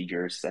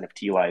procedures,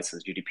 NFT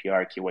license,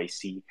 GDPR,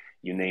 KYC,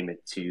 you name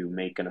it, to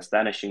make an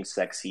astonishing,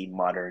 sexy,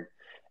 modern,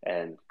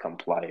 and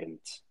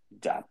compliant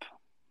DApp.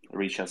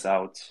 Reach us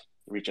out,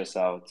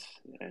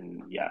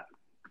 and yeah,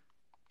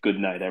 good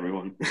night,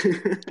 everyone.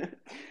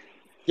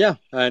 Yeah,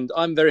 and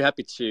I'm very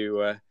happy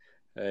to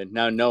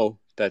now know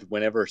that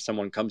whenever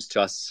someone comes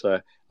to us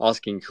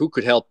asking who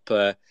could help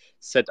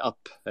set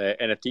up an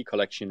NFT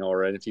collection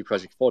or an NFT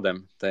project for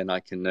them, then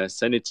I can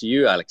send it to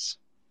you, Alex.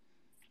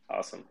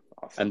 Awesome.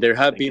 And there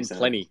have been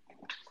plenty.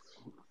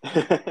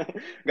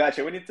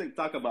 Gotcha. We need to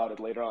talk about it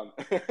later on.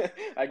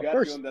 I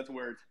got you on that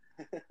word.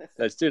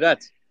 Let's do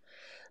that.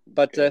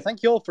 But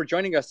thank you all for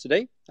joining us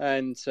today,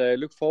 and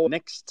look forward to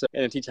next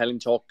NFT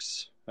Talent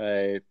Talks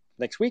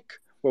next week,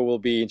 where we'll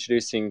be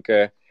introducing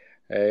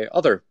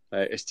other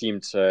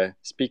esteemed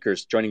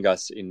speakers joining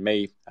us in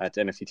May at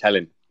NFT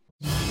Tallinn.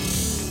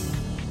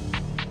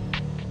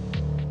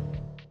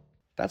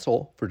 That's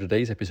all for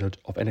today's episode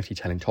of NFT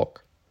Talent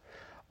Talk.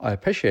 I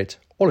appreciate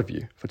all of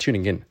you for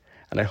tuning in,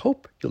 and I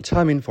hope you'll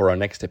chime in for our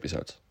next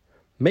episode.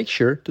 Make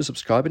sure to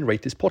subscribe and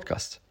rate this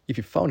podcast if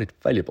you found it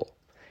valuable.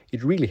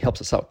 It really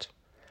helps us out.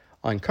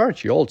 I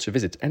encourage you all to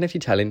visit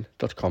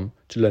nfttallinn.com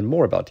to learn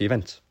more about the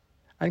event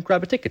and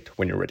grab a ticket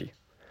when you're ready.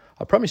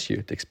 I promise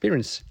you the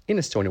experience in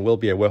Estonia will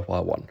be a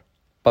worthwhile one.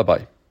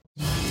 Bye-bye.